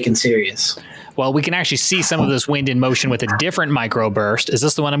to be taken serious. Well, we can actually see some of this wind in motion with a different microburst. Is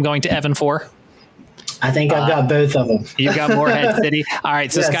this the one I'm going to Evan for? I think I've got both of them. You've got Morehead City. All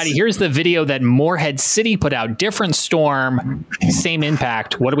right, so yes. Scotty, here's the video that Morehead City put out. Different storm, same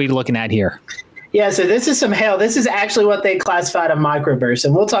impact. What are we looking at here? Yeah, so this is some hail. This is actually what they classified a microburst,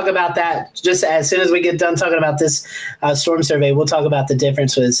 and we'll talk about that just as soon as we get done talking about this storm survey. We'll talk about the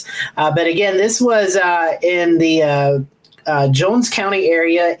differences. But again, this was in the Jones County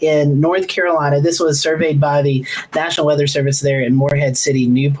area in North Carolina. This was surveyed by the National Weather Service there in Morehead City,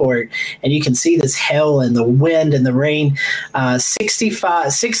 Newport. And you can see this hail and the wind and the rain, 75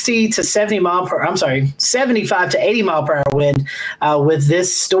 to 80 mile per hour wind with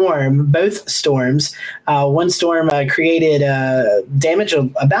this storm, both storms. One storm created damage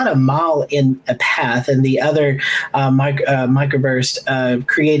of about a mile in a path, and the other microburst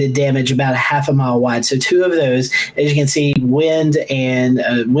created damage about a half a mile wide. So two of those, as you can see, wind and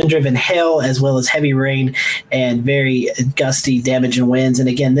wind-driven hail, as well as heavy rain and very gusty, damaging winds. And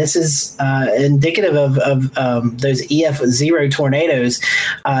again, this is indicative of those EF0 tornadoes.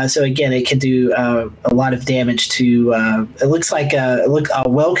 So again, it can do a lot of damage to. It looks like a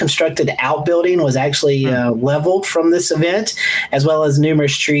well-constructed outbuilding was actually leveled from this event, as well as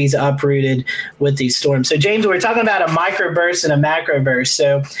numerous trees uprooted with these storms. So James, we're talking about a microburst and a macroburst.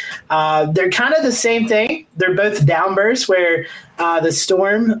 So they're kind of the same thing. They're both downbursts where the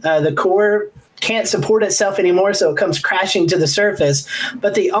storm, the core can't support itself anymore, so it comes crashing to the surface.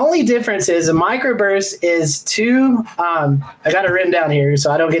 But the only difference is a microburst is I got it written down here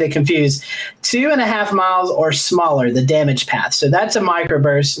so I don't get it confused, 2.5 miles or smaller, the damage path. So that's a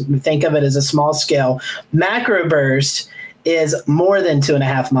microburst. Think of it as a small scale. Macroburst is more than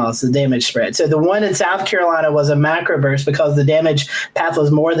 2.5 miles, the damage spread. So the one in South Carolina was a macroburst because the damage path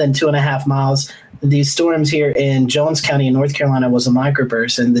was more than 2.5 miles. These storms here in Jones County in North Carolina was a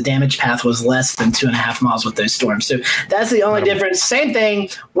microburst, and the damage path was less than 2.5 miles with those storms. So that's the only difference. Same thing.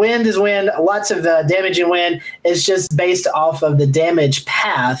 Wind is wind. Lots of damaging wind. It's just based off of the damage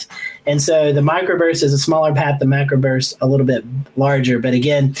path. And so the microburst is a smaller path, the macroburst a little bit larger. But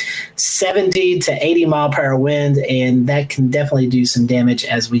again, 70 to 80 mile per hour wind, and that can definitely do some damage,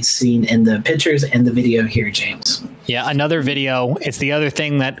 as we've seen in the pictures and the video here, James. Yeah, another video. It's the other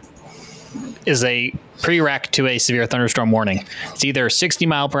thing that is a prereq to a severe thunderstorm warning. It's either 60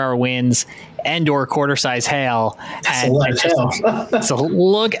 mile per hour winds and or quarter size hail. That's a lot of hail. So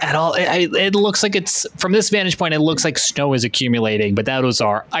look at all. It looks like it's, from this vantage point, it looks like snow is accumulating, but those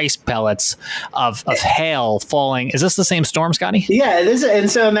are ice pellets of hail falling. Is this the same storm, Scotty? Yeah, it is.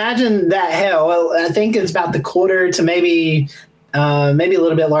 And so imagine that hail. Well, I think it's about the quarter to maybe a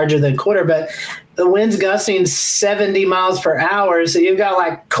little bit larger than quarter, but the wind's gusting 70 miles per hour. So you've got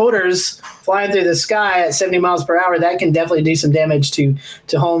like quarters flying through the sky at 70 miles per hour. That can definitely do some damage to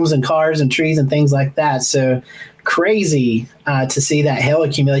homes and cars and trees and things like that. So crazy to see that hail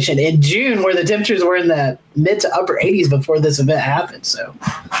accumulation in June, where the temperatures were in the mid to upper 80s before this event happened. So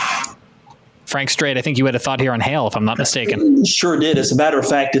Frank Strait, I think you had a thought here on hail, if I'm not mistaken. Sure did. As a matter of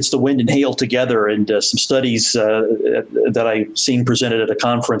fact, it's the wind and hail together. And some studies that I've seen presented at a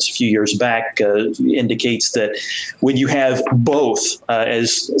conference a few years back indicates that when you have both,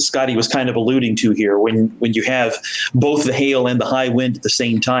 as Scotty was kind of alluding to here, when you have both the hail and the high wind at the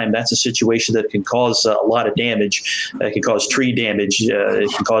same time, that's a situation that can cause a lot of damage. It can cause tree damage.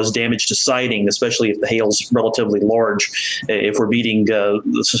 It can cause damage to siding, especially if the hail's relatively large. If we're meeting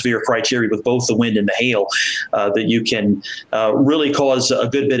the severe criteria with both the wind and the hail, that you can really cause a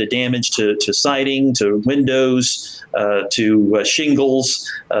good bit of damage to siding, to windows, to shingles,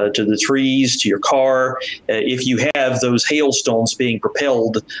 to the trees, to your car, if you have those hailstones being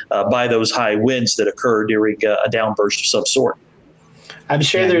propelled by those high winds that occur during a downburst of some sort. I'm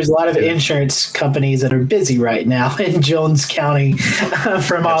sure there's a lot of insurance companies that are busy right now in Jones County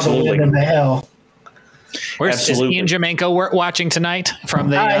from all the wind and the hail. Is Ian Jemenko watching tonight from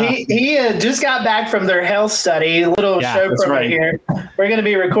the? He just got back from their health study. Little show promo here. We're going to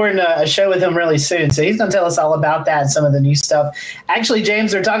be recording a show with him really soon, so he's going to tell us all about that and some of the new stuff. Actually,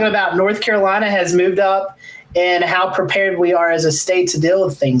 James, they're talking about North Carolina has moved up and how prepared we are as a state to deal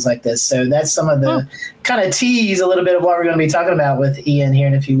with things like this. So that's some of the kind of tease a little bit of what we're going to be talking about with Ian here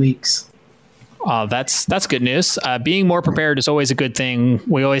in a few weeks. That's good news. Being more prepared is always a good thing.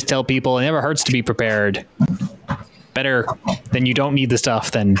 We always tell people it never hurts to be prepared. Better than you don't need the stuff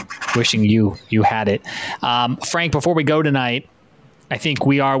than wishing you had it. Frank, before we go tonight, I think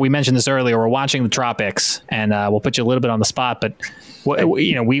we mentioned this earlier, we're watching the tropics, and we'll put you a little bit on the spot, but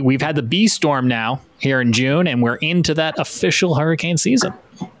we've had the B storm now here in June, and we're into that official hurricane season.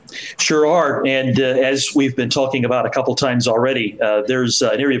 Sure are. And as we've been talking about a couple times already, there's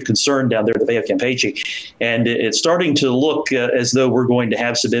an area of concern down there in the Bay of Campeche. And it's starting to look as though we're going to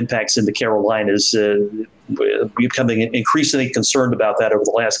have some impacts in the Carolinas. We're becoming increasingly concerned about that over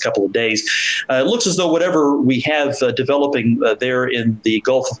the last couple of days. It looks as though whatever we have developing there in the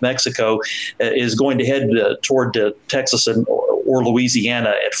Gulf of Mexico is going to head toward Texas or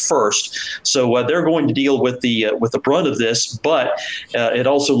Louisiana at first. So they're going to deal with the brunt of this, but it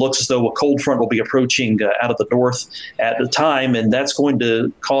also looks as though a cold front will be approaching out of the north at the time, and that's going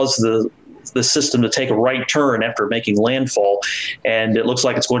to cause the system to take a right turn after making landfall, and it looks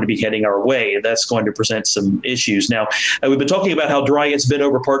like it's going to be heading our way, and that's going to present some issues. Now, we've been talking about how dry it's been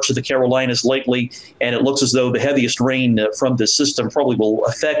over parts of the Carolinas lately, and it looks as though the heaviest rain from this system probably will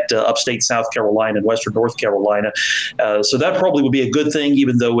affect upstate South Carolina and western North Carolina. So that probably would be a good thing,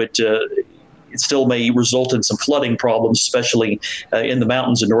 even though it still may result in some flooding problems, especially in the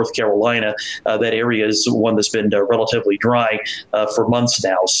mountains in North Carolina. That area is one that's been relatively dry for months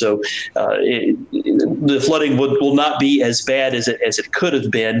now. So the flooding will not be as bad as it could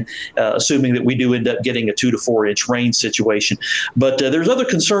have been, assuming that we do end up getting a 2 to 4 inch rain situation. But there's other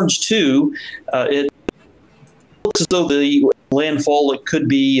concerns too. It looks as though the landfall, it could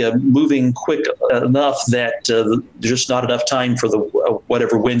be moving quick enough that there's just not enough time for the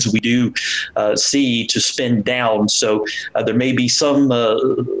whatever winds we do see to spin down. So there may be some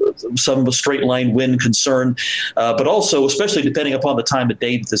straight line wind concern, but also, especially depending upon the time of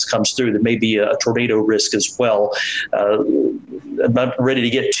day that this comes through, there may be a tornado risk as well. I'm not ready to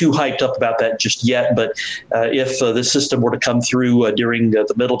get too hyped up about that just yet. But if the system were to come through during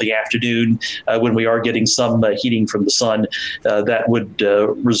the middle of the afternoon, when we are getting some heating from the sun, that would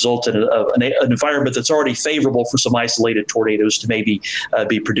result in an environment that's already favorable for some isolated tornadoes to maybe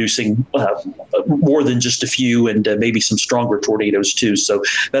be producing more than just a few, and maybe some stronger tornadoes too. So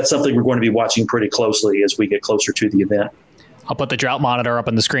that's something we're going to be watching pretty closely as we get closer to the event. I'll put the drought monitor up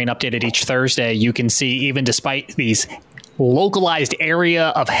on the screen, updated each Thursday. You can see, even despite these localized area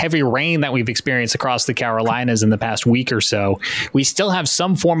of heavy rain that we've experienced across the Carolinas in the past week or so, we still have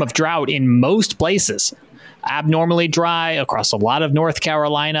some form of drought in most places. Abnormally dry across a lot of North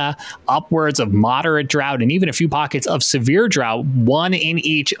Carolina, upwards of moderate drought, and even a few pockets of severe drought, one in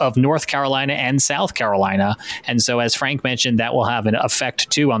each of North Carolina and South Carolina. And so, as Frank mentioned, that will have an effect,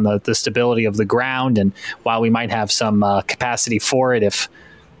 too, on the stability of the ground. And while we might have some capacity for it, if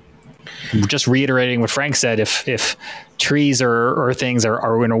just reiterating what Frank said, if trees or things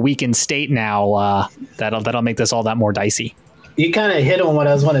are in a weakened state now, that'll make this all that more dicey. You kind of hit on what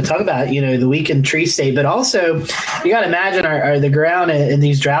I was wanting to talk about, the weakened tree state, but also you got to imagine the ground in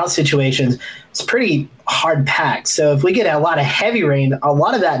these drought situations, it's pretty hard packed. So if we get a lot of heavy rain, a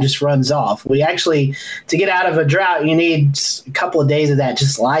lot of that just runs off. We actually, to get out of a drought, you need a couple of days of that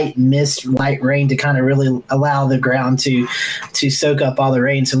just light mist, light rain to kind of really allow the ground to soak up all the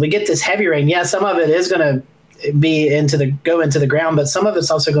rain. So if we get this heavy rain, yeah, some of it is going to go into the ground, but some of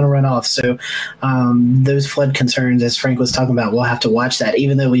it's also going to run off. So those flood concerns, as Frank was talking about, we'll have to watch that.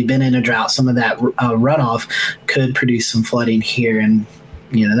 Even though we've been in a drought, some of that runoff could produce some flooding here. And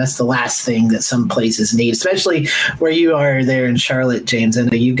that's the last thing that some places need, especially where you are there in Charlotte, James. I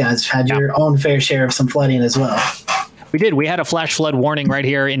know you guys have had your own fair share of some flooding as well. We did. We had a flash flood warning right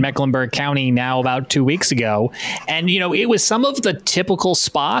here in Mecklenburg County now about 2 weeks ago. And, it was some of the typical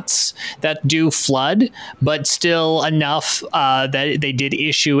spots that do flood, but still enough that they did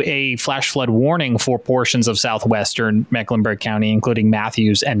issue a flash flood warning for portions of southwestern Mecklenburg County, including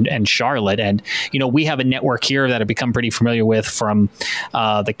Matthews and Charlotte. And, we have a network here that I've become pretty familiar with from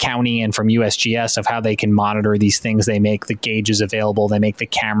the county and from USGS of how they can monitor these things. They make the gauges available. They make the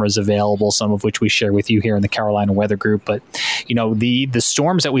cameras available, some of which we share with you here in the Carolina Weather Group. But, the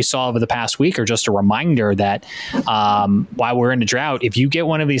storms that we saw over the past week are just a reminder that while we're in a drought, if you get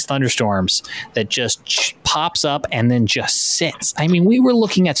one of these thunderstorms that just pops up and then just sits, I mean, we were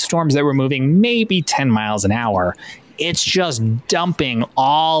looking at storms that were moving maybe 10 miles an hour. It's just dumping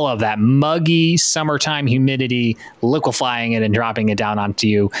all of that muggy summertime humidity, liquefying it and dropping it down onto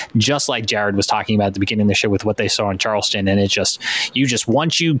you, just like Jared was talking about at the beginning of the show with what they saw in Charleston. And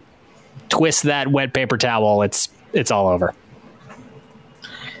once you twist that wet paper towel, it's all over.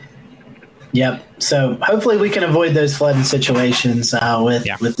 Yep. So hopefully we can avoid those flooding situations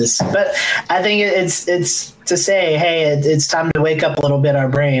with this. But I think it's to say, hey, it's time to wake up a little bit our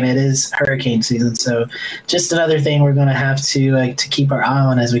brain. It is hurricane season. So just another thing we're going to have to keep our eye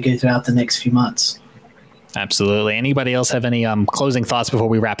on as we go throughout the next few months. Absolutely. Anybody else have any closing thoughts before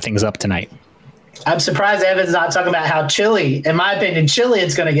we wrap things up tonight? I'm surprised Evan's not talking about how chilly, in my opinion,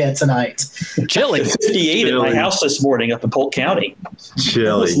 it's going to get tonight. Chilly. 58 at my house this morning up in Polk County. Chilly.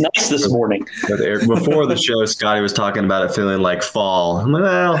 It was nice this morning. Before the show, Scotty was talking about it feeling like fall.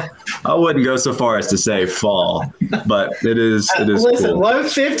 Well, I wouldn't go so far as to say fall, but it is. Listen, cool. Low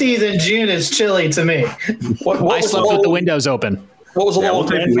 50s in June is chilly to me. I slept with the windows open. What was the low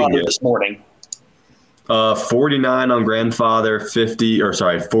grandfather this morning? 49 on Grandfather,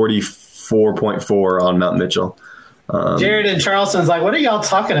 44.4 on Mount Mitchell. Jared in Charleston's like, what are y'all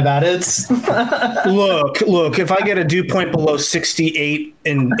talking about? It's look. If I get a dew point below 68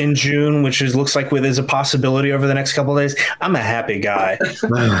 in June, which looks like is a possibility over the next couple of days, I'm a happy guy.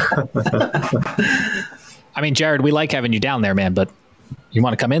 I mean, Jared, we like having you down there, man, but you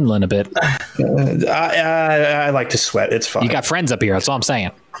want to come inland a bit. I like to sweat. It's fine. You got friends up here. That's all I'm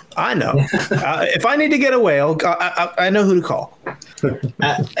saying. I know. If I need to get away, I know who to call.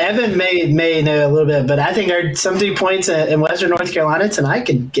 Evan may know a little bit, but I think some dew points in Western North Carolina tonight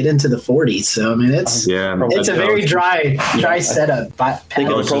could get into the 40s. So I mean, it's a very dry setup. I think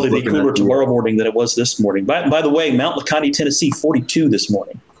it'll probably be cooler tomorrow morning than it was this morning. By the way, Mount LeConte, Tennessee, 42 this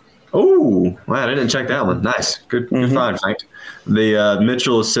morning. Oh, wow! I didn't check that one. Nice, good find, Frank. The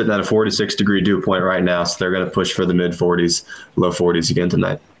Mitchell is sitting at a 46-degree dew point right now, so they're going to push for the mid 40s, low 40s again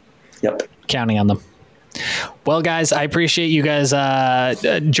tonight. Yep, counting on them. Well, guys, I appreciate you guys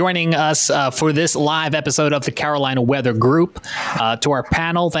joining us for this live episode of the Carolina Weather Group. To our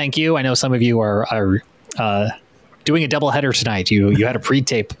panel, thank you. I know some of you are doing a doubleheader tonight. You had a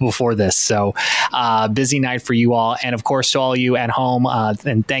pre-tape before this, so busy night for you all. And of course, to all you at home,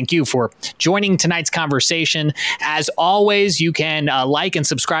 and thank you for joining tonight's conversation. As always, you can like and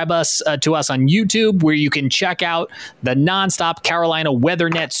subscribe to us on YouTube, where you can check out the nonstop Carolina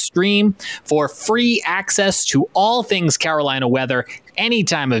WeatherNet stream for free access to all things Carolina weather any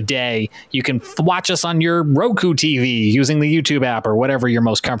time of day. You can watch us on your Roku TV using the YouTube app or whatever you're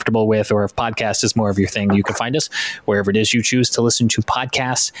most comfortable with, or if podcast is more of your thing, you can find us wherever it is you choose to listen to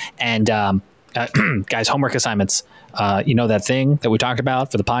podcasts. And guys, homework assignments. You know that thing that we talked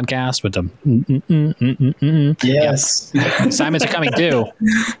about for the podcast with the yes. Yeah. Assignments are coming too.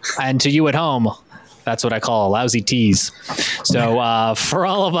 And to you at home, that's what I call a lousy tease. So for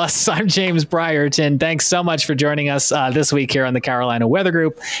all of us, I'm James Brierton. Thanks so much for joining us this week here on the Carolina Weather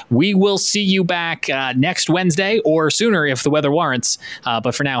Group. We will see you back next Wednesday or sooner if the weather warrants.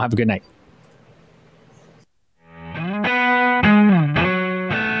 But for now, have a good night.